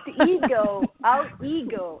 Well, out ego,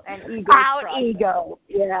 and ego. Out ego.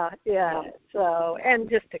 Yeah. So, and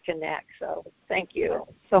just to connect. So thank you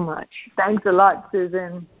so much. Thanks a lot,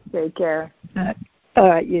 Susan. Take care. All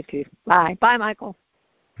right, you too. Bye. Bye, Michael.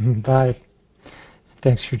 Bye.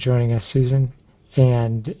 Thanks for joining us, Susan.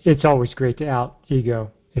 And it's always great to out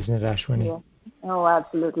ego, isn't it, Ashwini? Yeah. Oh,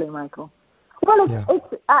 absolutely, Michael. Well,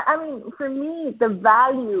 I mean, for me, the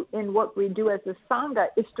value in what we do as a Sangha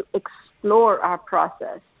is to explore our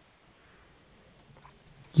process.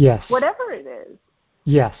 Yes. Whatever it is.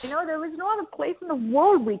 Yes. There is no other place in the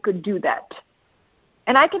world we could do that.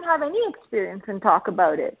 And I can have any experience and talk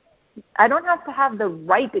about it. I don't have to have the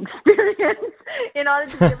right experience in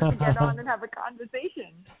order to be able to get on and have a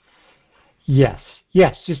conversation. Yes,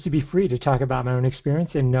 just to be free to talk about my own experience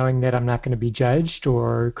and knowing that I'm not going to be judged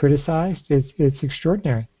or criticized, it's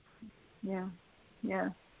extraordinary. Yeah.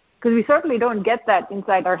 Because we certainly don't get that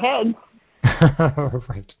inside our heads.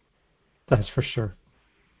 Right. That's for sure.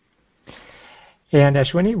 And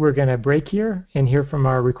Ashwini, we're going to break here and hear from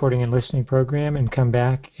our recording and listening program and come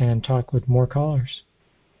back and talk with more callers.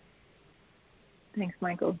 Thanks,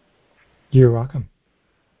 Michael. You're welcome.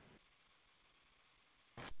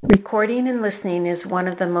 Recording and listening is one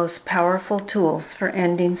of the most powerful tools for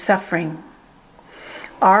ending suffering.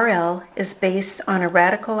 RL is based on a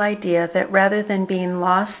radical idea that rather than being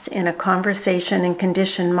lost in a conversation and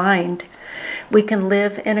conditioned mind, we can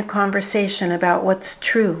live in a conversation about what's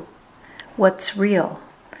true, what's real,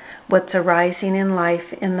 what's arising in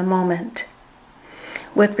life in the moment.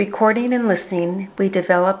 With recording and listening, we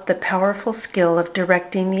develop the powerful skill of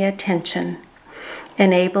directing the attention,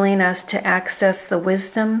 enabling us to access the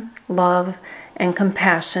wisdom, love, and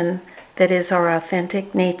compassion that is our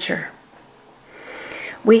authentic nature.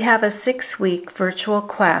 We have a 6-week virtual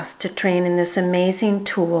class to train in this amazing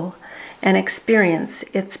tool and experience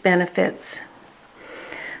its benefits.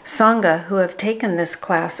 Sangha who have taken this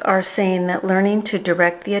class are saying that learning to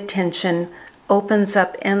direct the attention opens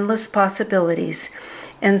up endless possibilities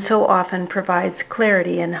and so often provides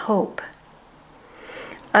clarity and hope.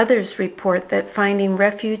 Others report that finding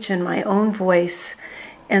refuge in my own voice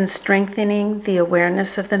and strengthening the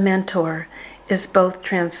awareness of the mentor is both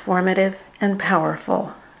transformative and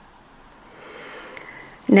powerful.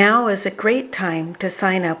 Now is a great time to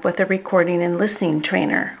sign up with a recording and listening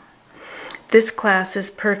trainer. This class is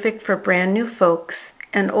perfect for brand new folks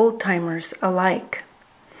and old-timers alike.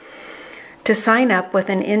 To sign up with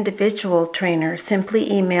an individual trainer, simply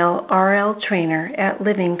email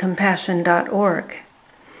rltrainer@livingcompassion.org.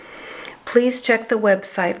 Please check the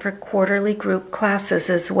website for quarterly group classes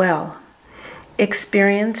as well.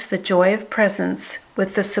 Experience the joy of presence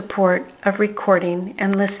with the support of recording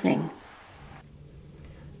and listening.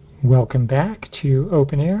 Welcome back to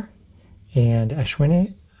Open Air. And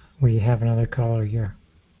Ashwini, we have another caller here.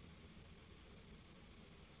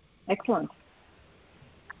 Excellent.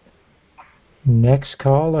 Next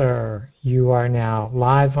caller, you are now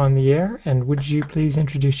live on the air, and would you please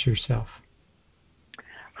introduce yourself?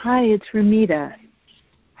 Hi, it's Ramita.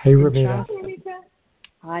 Hey, Ramita. Hi, Ramita.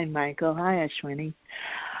 Hi, Michael. Hi, Ashwini.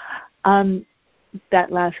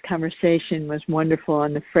 that last conversation was wonderful,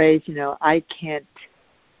 and the phrase, I can't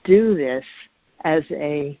do this as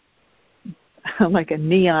a like a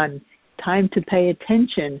neon time to pay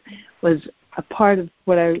attention was a part of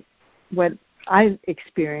what I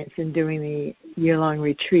experienced in doing the year-long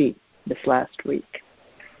retreat this last week.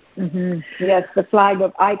 Mm-hmm. Yes, the flag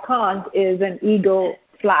of I can't is an ego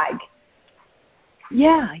flag.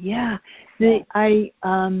 Yeah.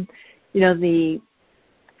 The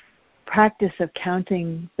practice of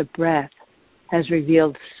counting the breath has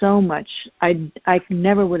revealed so much. I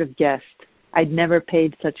never would have guessed. I'd never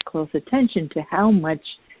paid such close attention to how much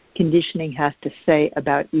conditioning has to say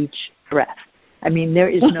about each breath. I mean, there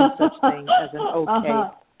is no such thing as an okay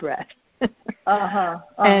breath. And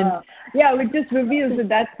it just reveals that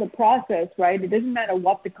that's the process, right? It doesn't matter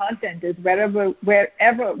what the content is, whatever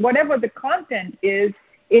the content is,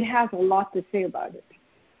 it has a lot to say about it.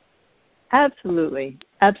 Absolutely.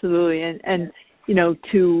 And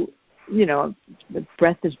the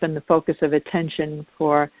breath has been the focus of attention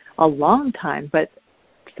for a long time, but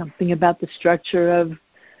something about the structure of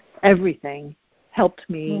everything helped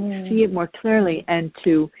me see it more clearly and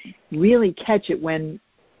to really catch it when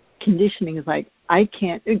conditioning is like, I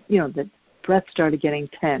can't, the breath started getting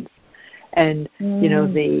tense and,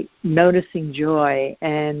 the noticing joy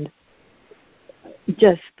and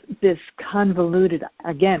just this convoluted,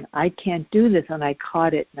 again, I can't do this. And I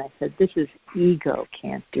caught it and I said, this is ego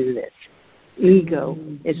can't do this. Ego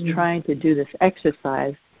is trying to do this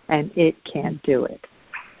exercise and it can't do it.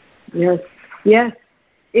 Yes.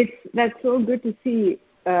 That's so good to see,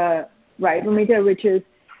 right, Ramita, which is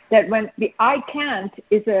that when the I can't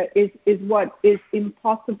is what is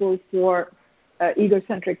impossible for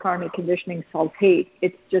egocentric karmic conditioning self-hate.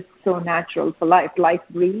 It's just so natural for life. Life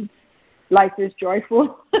breathes. Life is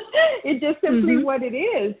joyful. It's just simply what it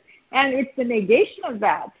is. And it's the negation of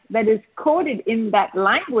that is coded in that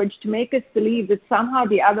language to make us believe that somehow or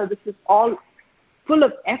the other this is all full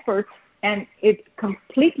of effort and it's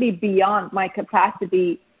completely beyond my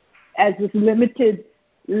capacity as this limited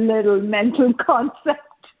little mental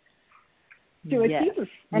concept to achieve it.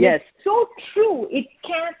 And it's so true. It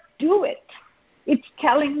can't do it. It's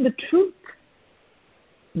telling the truth.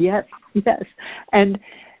 Yes. And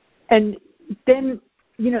then,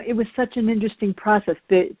 it was such an interesting process.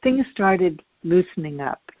 The things started loosening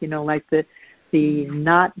up, like the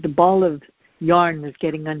ball of yarn was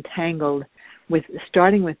getting untangled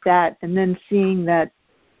starting with that and then seeing that,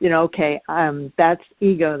 that's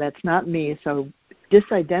ego, that's not me. So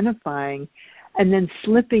disidentifying and then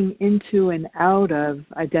slipping into and out of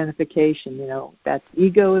identification, that's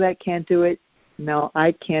ego that can't do it. No,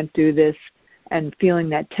 I can't do this. And feeling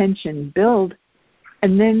that tension build.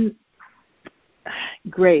 And then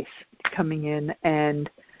grace coming in and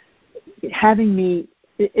having me,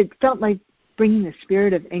 it felt like bringing the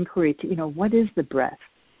spirit of inquiry to, what is the breath?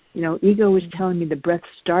 Ego was telling me the breath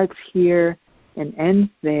starts here and ends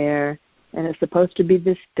there, and it's supposed to be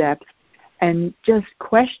this depth. And just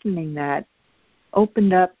questioning that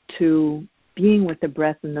opened up to being with the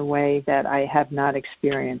breath in the way that I have not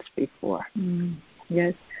experienced before.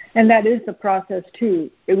 Yes, and that is the process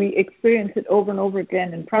too. We experience it over and over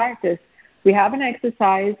again in practice. We have an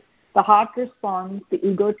exercise, the heart responds, the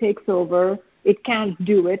ego takes over, it can't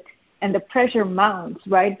do it, and the pressure mounts,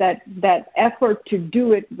 right? That effort to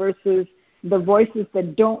do it versus the voices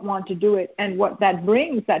that don't want to do it. And what that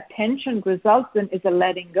brings, that tension results in is a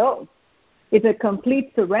letting go. It's a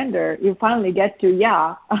complete surrender. You finally get to,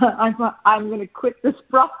 I'm going to quit this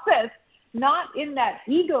process, not in that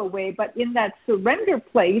ego way, but in that surrender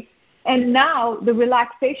place. And now the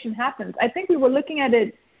relaxation happens. I think we were looking at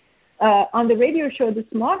it on the radio show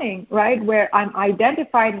this morning, right, where I'm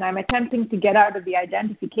identified and I'm attempting to get out of the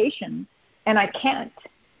identification, and I can't.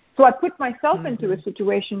 So I put myself into a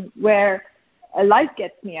situation where life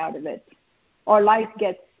gets me out of it, or life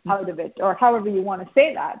gets out of it, or however you want to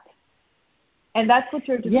say that. And that's what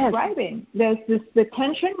you're describing. There's the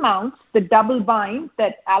tension mounts, the double bind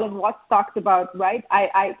that Alan Watts talks about, right?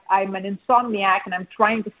 I'm an insomniac and I'm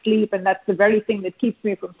trying to sleep, and that's the very thing that keeps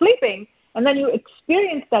me from sleeping. And then you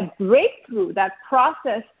experience that breakthrough, that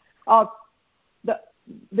process of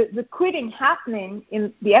the quitting happening,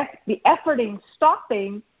 in the efforting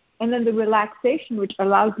stopping, and then the relaxation, which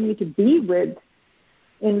allows me to be with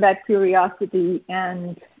in that curiosity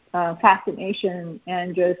and fascination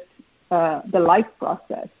and just the life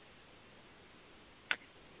process.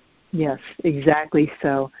 Yes, exactly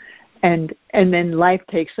so. And then life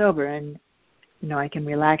takes over, and I can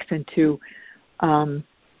relax into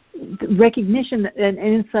recognition. And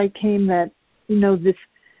insight came that this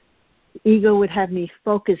ego would have me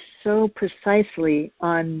focus so precisely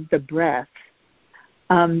on the breath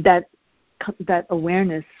that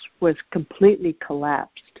awareness was completely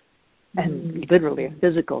collapsed, and literally a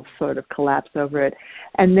physical sort of collapse over it.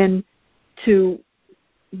 And then to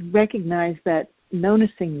recognize that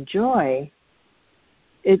noticing joy,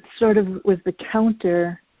 it sort of was the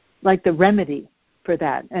counter, like the remedy for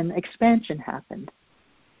that, and expansion happened.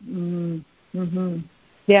 Mm-hmm.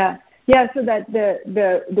 Yeah. So that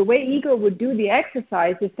the way ego would do the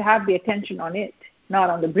exercise is to have the attention on it, not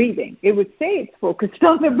on the breathing. It would say it's focused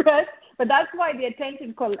on the breath, but that's why the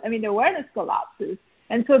the awareness collapses.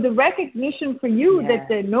 And so the recognition for you that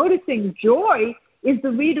the noticing joy is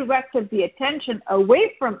the redirect of the attention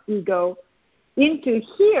away from ego into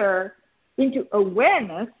here, into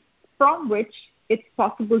awareness, from which it's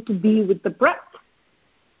possible to be with the breath.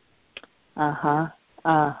 Yeah.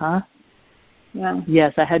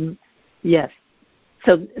 Yes, I hadn't. Yes.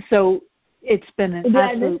 So it's been an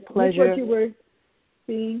absolute pleasure. What you were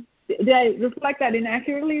seeing? Did I reflect that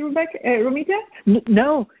inaccurately, Ramita?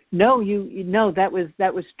 No. That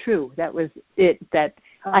was true. That was it. That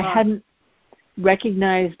I hadn't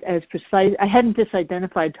recognized as precise. I hadn't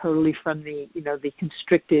disidentified totally from the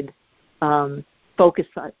constricted focus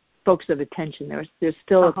of attention. There's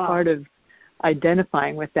still a part of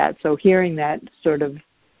identifying with that. So hearing that sort of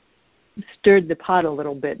stirred the pot a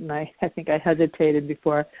little bit, and I think I hesitated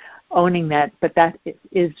before owning that, but that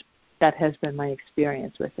has been my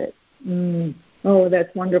experience with it. Oh,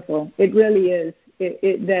 that's wonderful. It really is.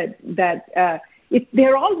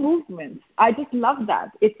 They're all movements. I just love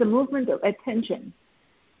that. It's a movement of attention.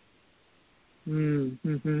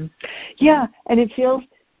 Mm-hmm. Yeah, and it feels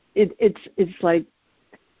it's like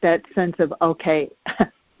that sense of okay.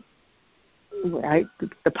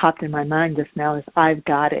 The popped in my mind just now is I've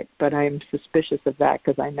got it, but I'm suspicious of that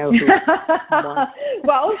because I know who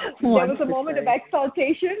Well, there was a moment of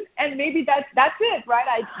exaltation, and maybe that's it,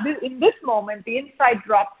 right? In this moment, the insight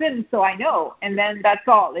drops in, so I know, and then that's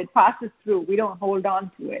all. It passes through. We don't hold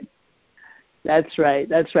on to it. That's right.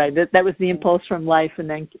 That was the impulse from life, and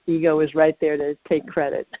then ego was right there to take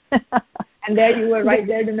credit. And there you were, right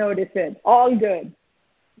there to notice it. All good.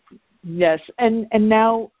 Yes, and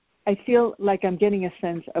now I feel like I'm getting a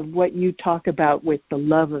sense of what you talk about with the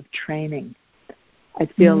love of training. I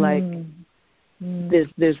feel like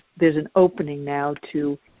there's an opening now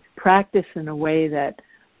to practice in a way that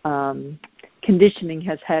conditioning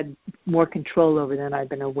has had more control over than I've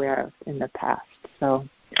been aware of in the past. So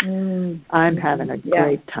I'm having a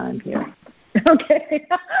great time here. Okay.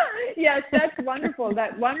 Yes, that's wonderful.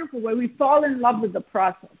 That wonderful way we fall in love with the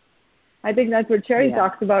process. I think that's what Cherry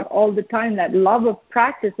talks about all the time, that love of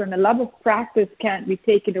practice. When the love of practice can't be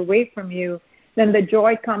taken away from you, then the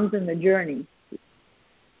joy comes in the journey.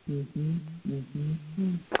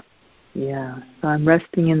 Yeah. So I'm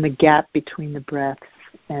resting in the gap between the breaths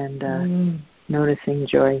and noticing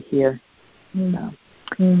joy here. So,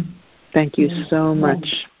 thank you so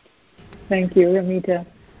much. Thank you, Ramita.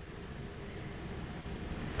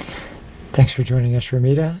 Thanks for joining us,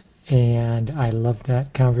 Ramita. And I love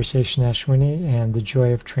that conversation, Ashwini, and the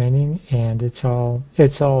joy of training. And it's all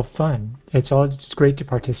fun. It's great to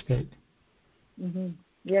participate.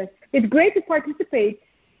 Yes, it's great to participate,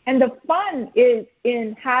 and the fun is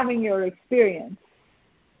in having your experience.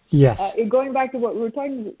 Yes. Going back to what we were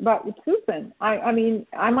talking about with Susan, I mean,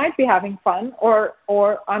 I might be having fun, or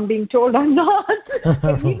I'm being told I'm not.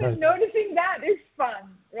 And even noticing that is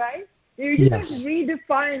fun, right? You just have to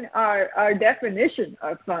redefine our definition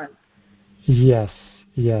of fun. Yes.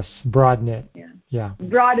 Broaden it. Yeah.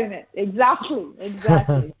 Broaden it. Exactly.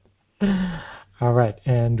 All right.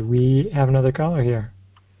 And we have another caller here.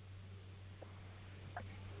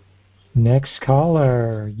 Next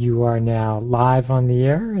caller, you are now live on the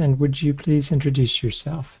air, and would you please introduce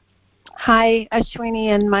yourself? Hi, Ashwini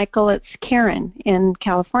and Michael. It's Karen in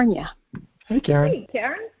California. Hey, Karen. Hey,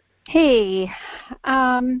 Karen. Hey.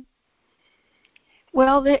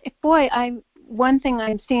 Well, one thing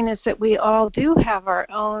I'm seeing is that we all do have our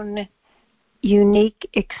own unique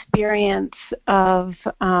experience of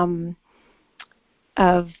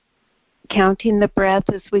counting the breath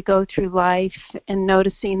as we go through life and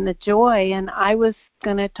noticing the joy. And I was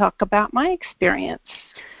going to talk about my experience.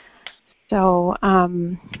 So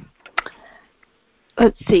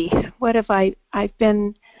let's see. What have I've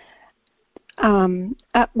been?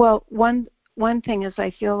 Well, one thing is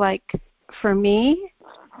I feel like for me,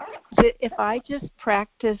 that if I just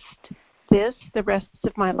practiced this the rest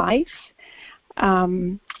of my life,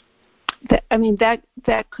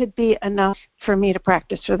 that could be enough for me to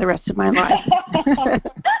practice for the rest of my life.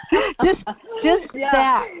 just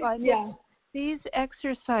that. These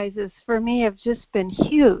exercises for me have just been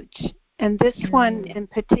huge, and this one in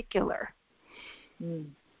particular.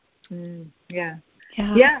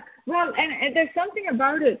 Yeah. Well, and there's something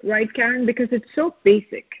about it, right, Karen? Because it's so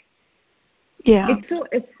basic. Yeah.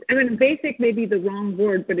 I mean, basic may be the wrong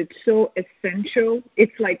word, but it's so essential.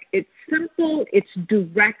 It's like it's simple, it's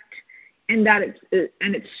direct, and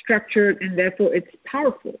it's structured, and therefore it's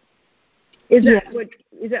powerful. Is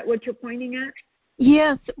that what you're pointing at?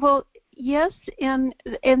 Yes. Well, yes, and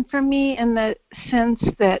for me, in the sense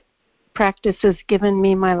that practice has given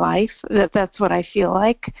me my life, that's what I feel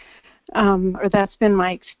like, or that's been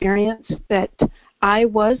my experience, that I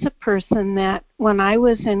was a person that when I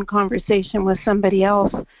was in conversation with somebody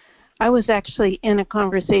else, I was actually in a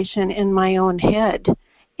conversation in my own head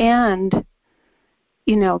and,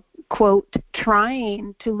 quote,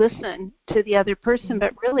 trying to listen to the other person,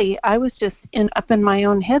 but really I was just up in my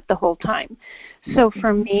own head the whole time. So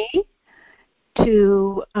for me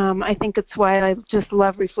to, I think it's why I just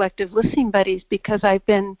love Reflective Listening Buddies, because I've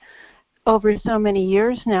been, over so many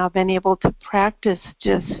years now, been able to practice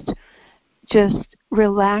just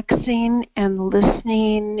relaxing and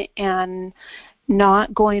listening and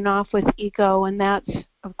not going off with ego. And that's,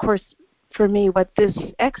 of course, for me, what this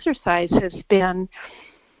exercise has been.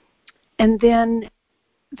 And then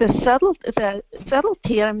the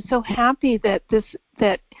subtlety, I'm so happy that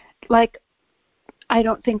I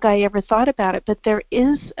don't think I ever thought about it, but there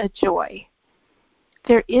is a joy.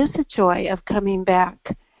 There is a joy of coming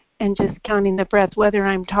back and just counting the breath, whether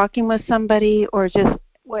I'm talking with somebody or just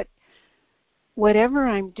whatever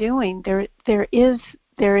I'm doing. There's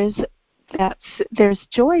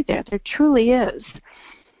joy there. There truly is.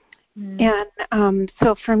 And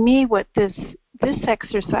so for me, what this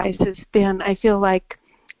exercise has been, I feel like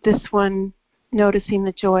this one, noticing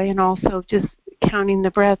the joy and also just counting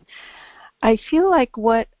the breath, I feel like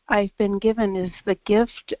what I've been given is the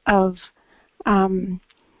gift of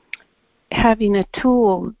having a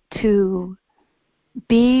tool to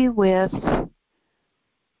be with,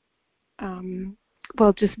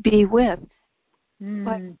 just be with.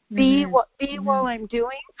 Like be while I'm doing.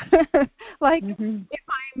 Like if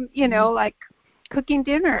I'm, like cooking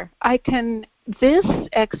dinner, this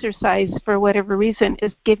exercise, for whatever reason,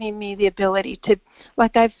 is giving me the ability to,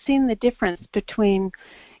 like, I've seen the difference between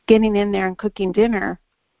getting in there and cooking dinner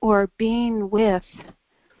or being with,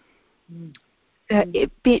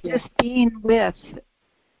 just being with.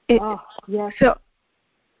 So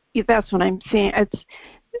that's what I'm saying. It's,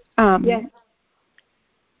 yes.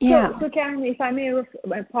 Yeah. So Karen, if I may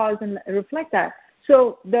pause and reflect that.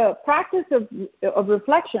 So the practice of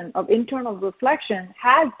reflection, of internal reflection,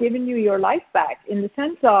 has given you your life back, in the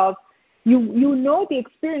sense of you know the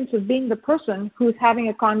experience of being the person who's having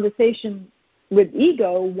a conversation with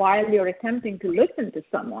ego while you're attempting to listen to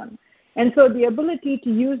someone. And so the ability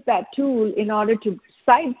to use that tool in order to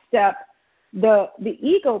sidestep the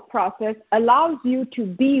ego process allows you to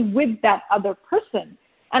be with that other person.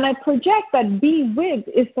 And I project that be with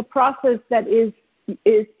is the process that is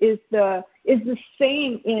the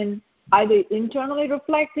same in either internally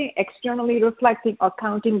reflecting, externally reflecting, or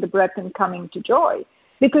counting the breath and coming to joy.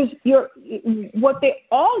 Because what they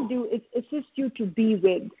all do is assist you to be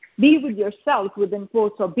with yourself, within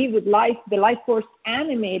quotes, or be with life, the life force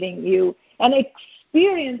animating you, and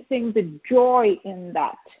experiencing the joy in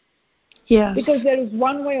that. Yeah. Because there is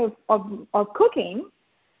one way of cooking.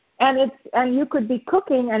 And you could be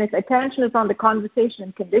cooking, and if attention is on the conversation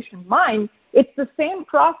and conditioned mind, it's the same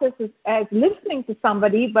process as listening to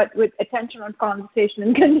somebody, but with attention on conversation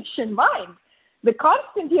and conditioned mind. The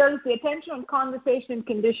constant here is the attention on conversation and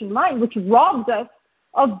conditioned mind, which robs us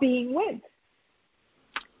of being with.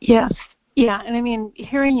 Yes. Yeah. And I mean,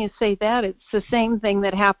 hearing you say that, it's the same thing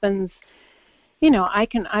that happens.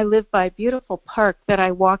 I live by a beautiful park that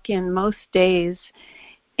I walk in most days,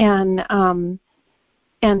 and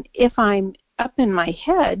if I'm up in my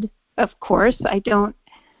head, of course, I don't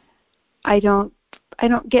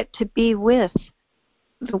get to be with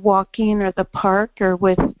the walking or the park or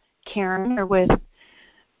with Karen or with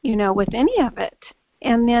any of it.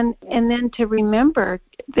 And then to remember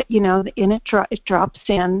that, it drops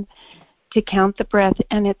in to count the breath,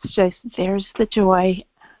 and it's just, there's the joy.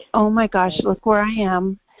 Oh my gosh, look where I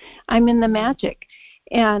am. I'm in the magic.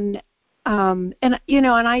 And I'm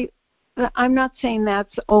not saying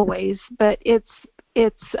that's always, but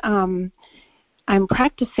I'm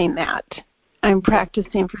practicing that. I'm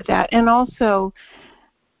practicing for that. And also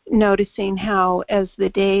noticing how, as the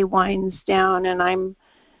day winds down and I'm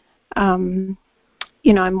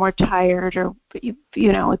more tired, or,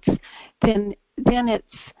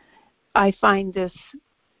 I find this,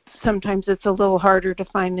 sometimes it's a little harder to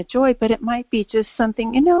find the joy, but it might be just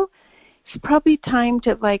something, it's probably time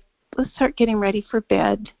to, let's start getting ready for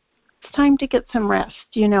bed. time to get some rest.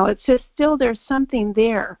 It's just still there's something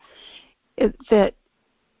there that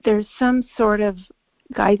there's some sort of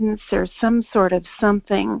guidance or some sort of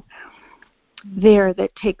something there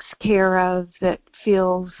that takes care of, that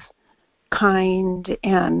feels kind,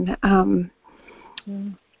 and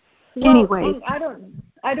anyway.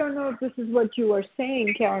 I don't know if this is what you were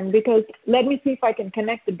saying, Karen, because let me see if I can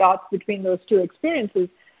connect the dots between those two experiences.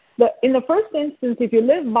 In the first instance, if you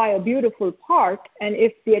live by a beautiful park, and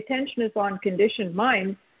if the attention is on conditioned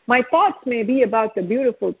mind, my thoughts may be about the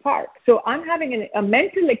beautiful park. So I'm having a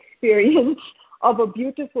mental experience of a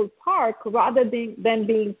beautiful park rather than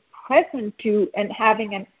being present to and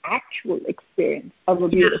having an actual experience of a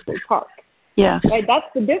beautiful park. Yes. Right? That's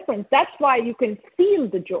the difference. That's why you can feel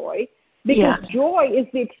the joy, because joy is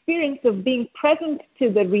the experience of being present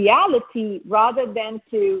to the reality rather than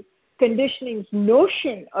to conditioning's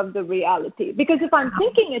notion of the reality. Because if I'm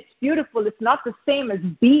thinking it's beautiful, it's not the same as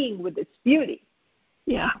being with its beauty.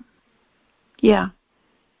 Yeah.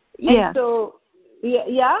 And so,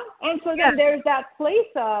 and so then there's that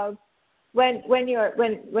place of when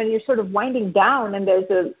you're sort of winding down and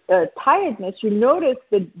there's a tiredness, you notice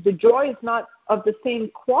the joy is not of the same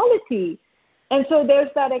quality. And so there's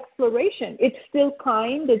that exploration. It's still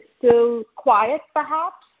kind, it's still quiet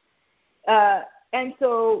perhaps. And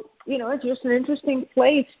so, it's just an interesting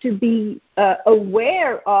place to be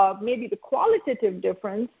aware of maybe the qualitative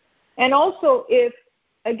difference. And also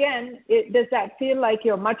does that feel like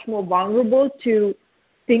you're much more vulnerable to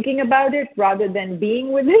thinking about it rather than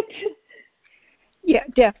being with it? Yeah,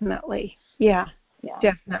 definitely. Yeah.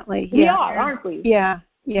 Definitely. We are, aren't we? Yeah.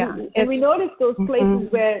 And we notice those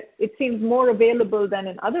places where it seems more available than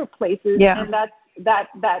in other places. Yeah. And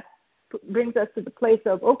that brings us to the place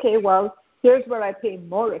of, okay, well, here's where I pay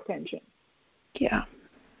more attention. Yeah.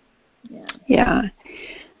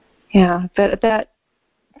 But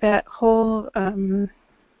that whole,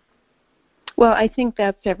 I think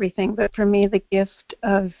that's everything. But for me, the gift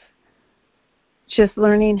of just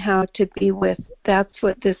learning how to be with, that's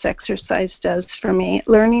what this exercise does for me.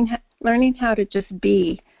 Learning how to just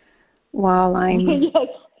be while I'm,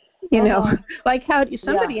 like how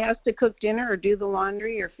somebody has to cook dinner or do the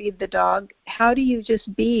laundry or feed the dog. How do you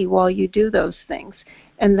just be while you do those things?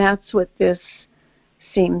 And that's what this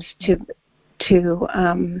seems to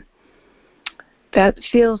that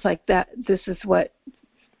feels like that. This is what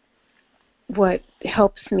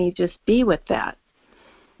helps me just be with that.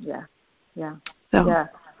 Yeah. So, yeah.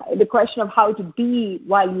 The question of how to be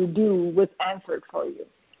while you do was answered for you.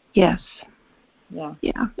 Yes. Yeah.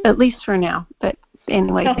 At least for now. But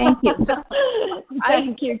anyway, thank you.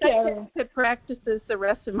 Thank you, Karen. I could practice this the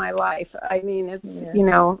rest of my life. I mean, it's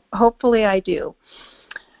hopefully I do.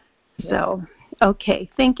 So, okay.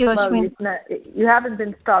 Thank you, Ashwini. Well, you haven't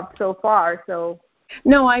been stopped so far, so.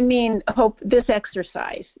 No, I mean, this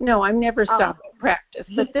exercise. No, I'm never stopped practice.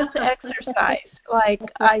 But this exercise,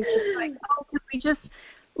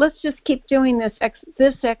 let's just keep doing this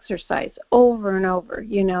exercise over and over.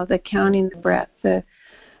 The counting the breath.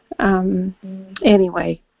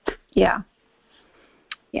 Anyway, yeah.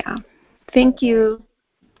 Thank you.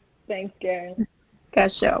 Thanks, Karen.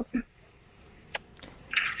 Gasho.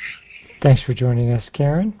 Thanks for joining us,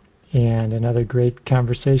 Karen. And another great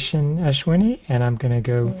conversation, Ashwini. And I'm going to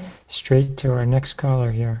go straight to our next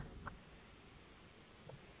caller here.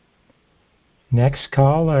 Next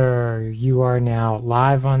caller, you are now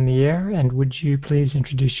live on the air, and would you please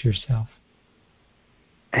introduce yourself?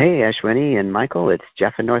 Hey, Ashwini and Michael, it's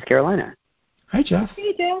Jeff in North Carolina. Hi, Jeff.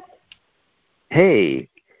 Hey, Jeff. Hey.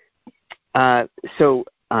 So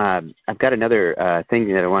I've got another thing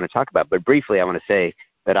that I want to talk about, but briefly I want to say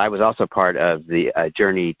that I was also part of the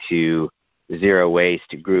Journey to Zero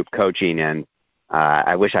Waste group coaching, and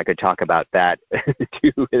I wish I could talk about that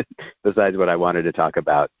too, besides what I wanted to talk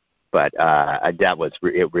about. But that was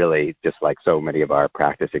really, just like so many of our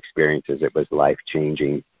practice experiences, it was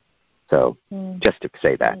life-changing. So just to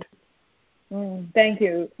say that. Thank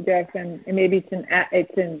you, Jeff. And maybe it's an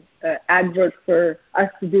advert for us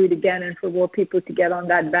to do it again and for more people to get on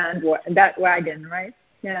that wagon, right?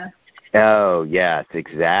 Yeah. Oh, yes,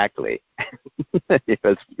 exactly. it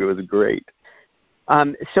was great.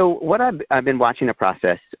 So what I've been watching a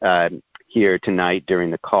process here tonight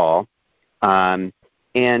during the call. So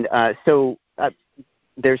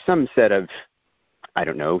there's some set of, I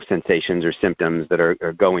don't know, sensations or symptoms that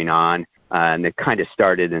are going on, and it kind of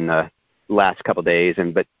started in the last couple of days,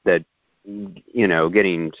 but that,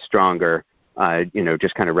 getting stronger,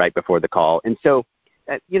 just kind of right before the call. And so,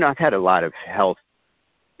 I've had a lot of health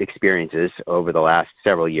experiences over the last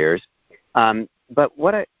several years. But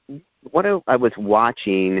what I was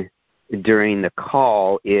watching during the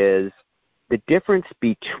call is the difference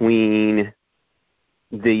between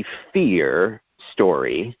the fear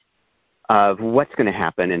story of what's going to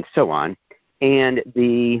happen and so on, and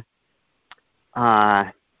the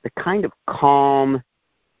kind of calm,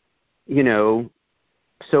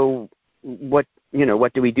 so what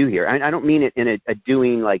do we do here? I don't mean it in a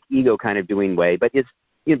doing, like ego kind of doing way, but it's,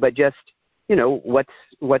 but just, what's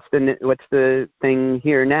the thing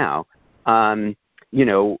here now?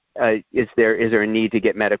 Is there a need to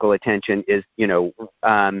get medical attention?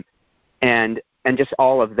 And just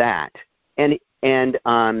all of that, and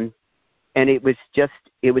it was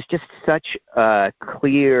just such a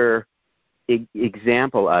clear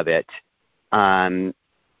example of it.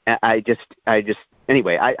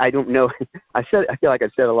 Anyway, I don't know. I feel like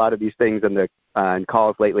I've said a lot of these things in the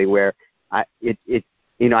calls lately where I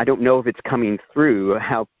don't know if it's coming through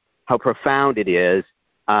how profound it is.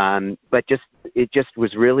 But it just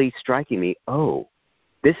was really striking me. Oh,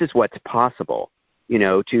 this is what's possible,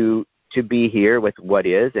 to be here with what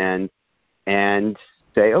is and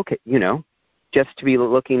say, okay, just to be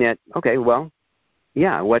looking at, okay, well,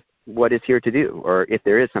 yeah, what is here to do, or if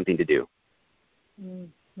there is something to do.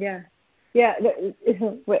 Yeah. Yes.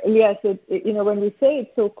 When we say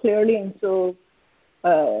it so clearly and so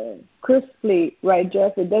crisply, right,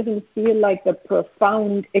 Jeff, it doesn't feel like the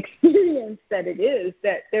profound experience that it is,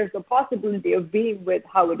 that there's a possibility of being with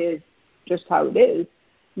how it is, just how it is,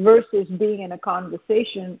 versus being in a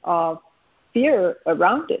conversation of fear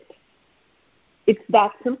around it. It's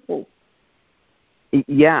that simple.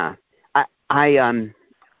 Yeah. I've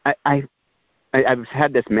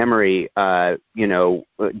had this memory,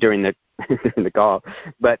 during the call,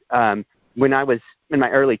 but when I was in my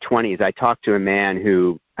early 20s, I talked to a man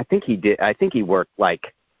who I think he worked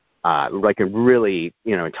like a really,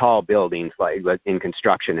 tall buildings, like in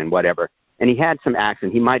construction and whatever. And he had some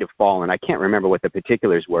accident. He might have fallen. I can't remember what the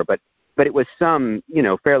particulars were, but it was some,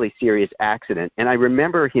 fairly serious accident. And I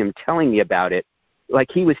remember him telling me about it, like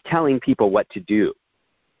he was telling people what to do.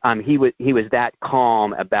 He was that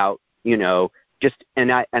calm about, just,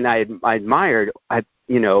 and I admired,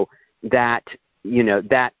 that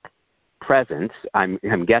presence,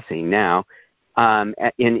 I'm guessing now,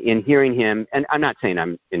 in hearing him, and I'm not saying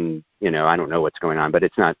I'm in, I don't know what's going on, but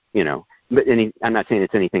it's not, but I'm not saying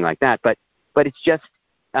it's anything like that, but it's just,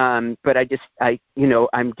 but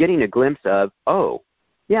I'm getting a glimpse of, oh,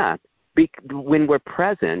 yeah, when we're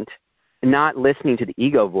present, not listening to the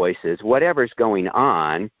ego voices, whatever's going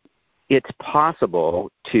on, it's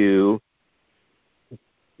possible to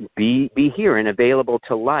be here and available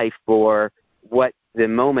to life for what the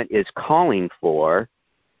moment is calling for,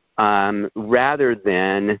 rather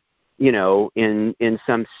than, in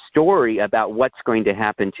some story about what's going to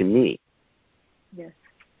happen to me. Yes,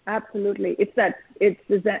 absolutely. It's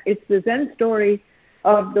the Zen story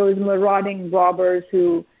of those marauding robbers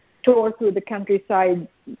who tore through the countryside,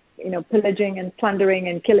 pillaging and plundering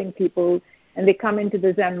and killing people. And they come into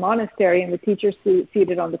the Zen monastery, and the teacher's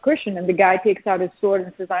seated on the cushion, and the guy takes out his sword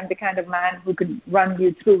and says, "I'm the kind of man who could run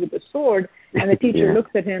you through with a sword." And the teacher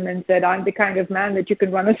looks at him and said, "I'm the kind of man that you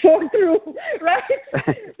can run a sword through," right?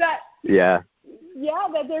 That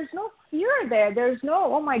there's no fear there. There's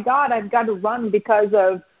no, oh my God, I've got to run because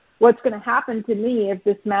of what's going to happen to me if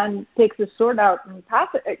this man takes his sword out and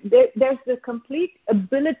passes it. There's the complete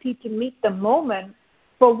ability to meet the moment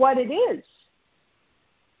for what it is.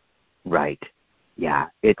 Right. Yeah,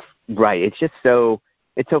 it's right. It's just so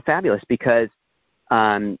fabulous because,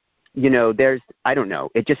 there's, I don't know,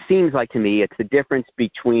 it just seems like to me it's the difference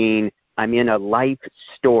between I'm in a life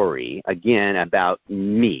story, again, about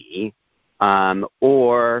me,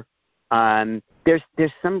 or there's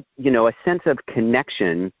some, a sense of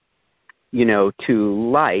connection, to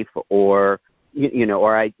life or,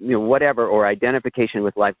 whatever, or identification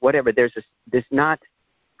with life, whatever. There's just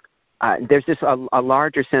a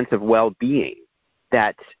larger sense of well-being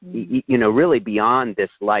that's, really beyond this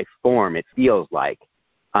life form, it feels like,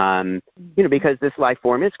 because this life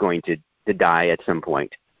form is going to die at some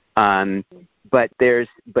point. But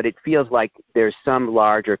it feels like there's some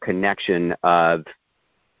larger connection of,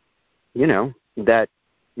 that's,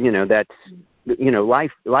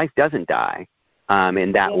 life doesn't die,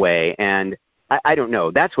 in that way. And I don't know,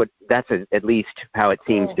 that's at least how it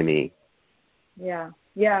seems to me. Yeah.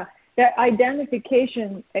 Yeah. That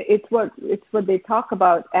identification, it's what they talk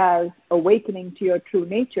about as awakening to your true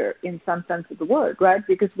nature in some sense of the word, right?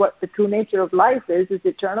 Because what the true nature of life is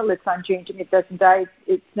eternal, it's unchanging, it doesn't die,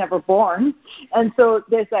 it's never born. And so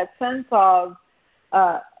there's that sense of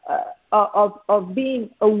being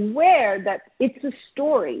aware that it's a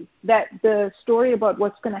story, that the story about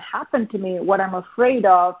what's going to happen to me, what I'm afraid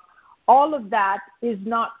of, all of that is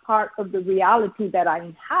not part of the reality that I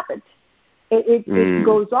inhabit. It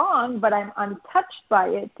goes on, but I'm untouched by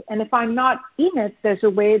it. And if I'm not in it, there's a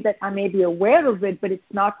way that I may be aware of it, but it's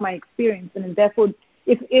not my experience. And therefore,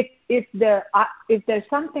 if there's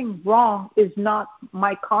something wrong is not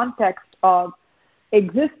my context of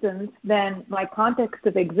existence, then my context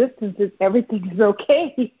of existence is everything is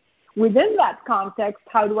okay. Within that context,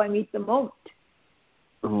 how do I meet the moment?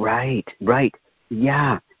 Right.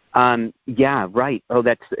 Yeah. Right. Oh,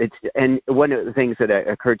 and one of the things that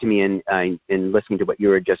occurred to me in listening to what you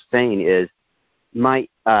were just saying is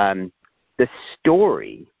the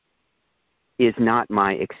story is not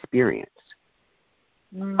my experience.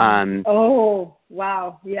 Oh,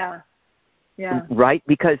 wow. Yeah. Right,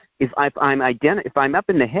 because if I'm up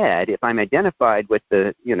in the head, if I'm identified with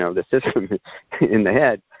the system in the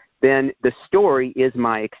head, then the story is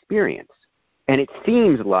my experience, and it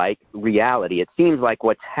seems like reality. It seems like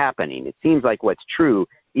what's happening. It seems like what's true,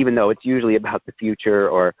 even though it's usually about the future,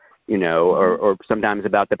 or or sometimes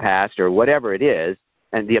about the past, or whatever it is.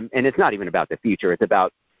 And it's not even about the future. It's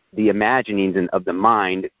about the imaginings of the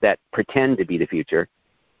mind that pretend to be the future.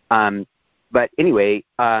 But anyway.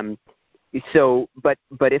 So, but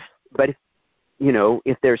if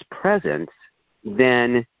if there's presence,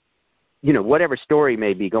 then whatever story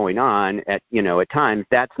may be going on at times,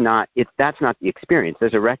 that's not the experience.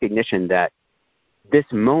 There's a recognition that this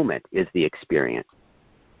moment is the experience,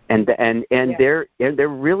 and there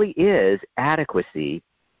really is adequacy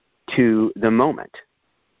to the moment.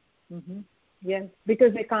 Mm-hmm. Yes,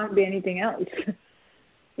 because there can't be anything else.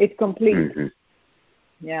 It's complete. Mm-hmm.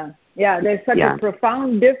 Yeah. There's such a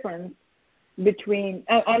profound difference between,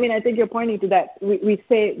 I think you're pointing to that. We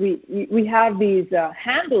say we have these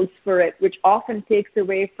handles for it, which often takes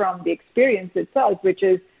away from the experience itself, which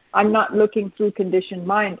is I'm not looking through conditioned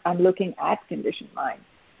mind, I'm looking at conditioned mind.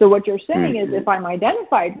 So what you're saying is if I'm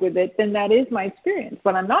identified with it, then that is my experience.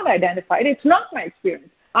 But I'm not identified, it's not my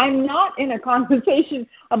experience. I'm not in a conversation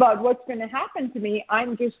about what's going to happen to me.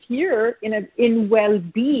 I'm just here in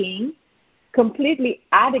well-being, completely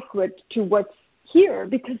adequate to what's here,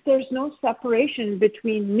 because there's no separation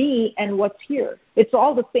between me and what's here. It's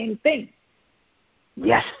all the same thing.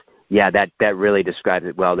 Yes. Yeah, that really describes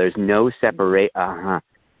it well. There's no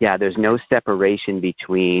there's no separation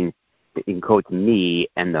between, in quotes, me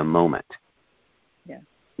and the moment.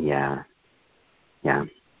 Yeah.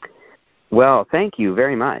 Well, thank you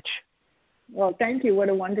very much. Well, thank you. What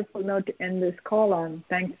a wonderful note to end this call on.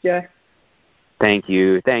 Thanks, Jeff. Thank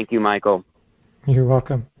you, Michael. You're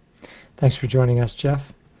welcome. Thanks for joining us, Jeff.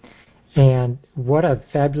 And what a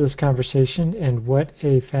fabulous conversation, and what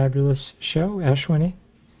a fabulous show, Ashwini.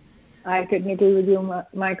 I couldn't agree with you,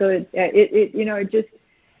 Michael.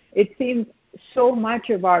 It seems so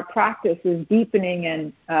much of our practice is deepening,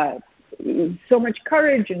 and so much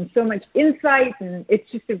courage and so much insight, and it's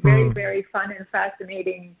just a very, very fun and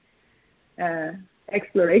fascinating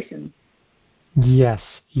exploration. Yes,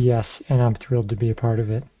 and I'm thrilled to be a part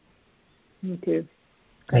of it. Me too.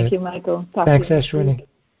 Thank you, Michael. Thanks, Ashwini.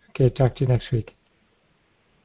 Okay, talk to you next week.